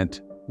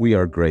grant, we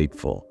are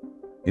grateful.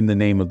 In the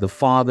name of the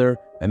Father,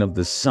 and of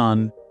the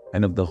Son,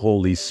 and of the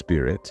Holy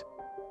Spirit.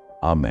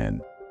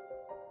 Amen.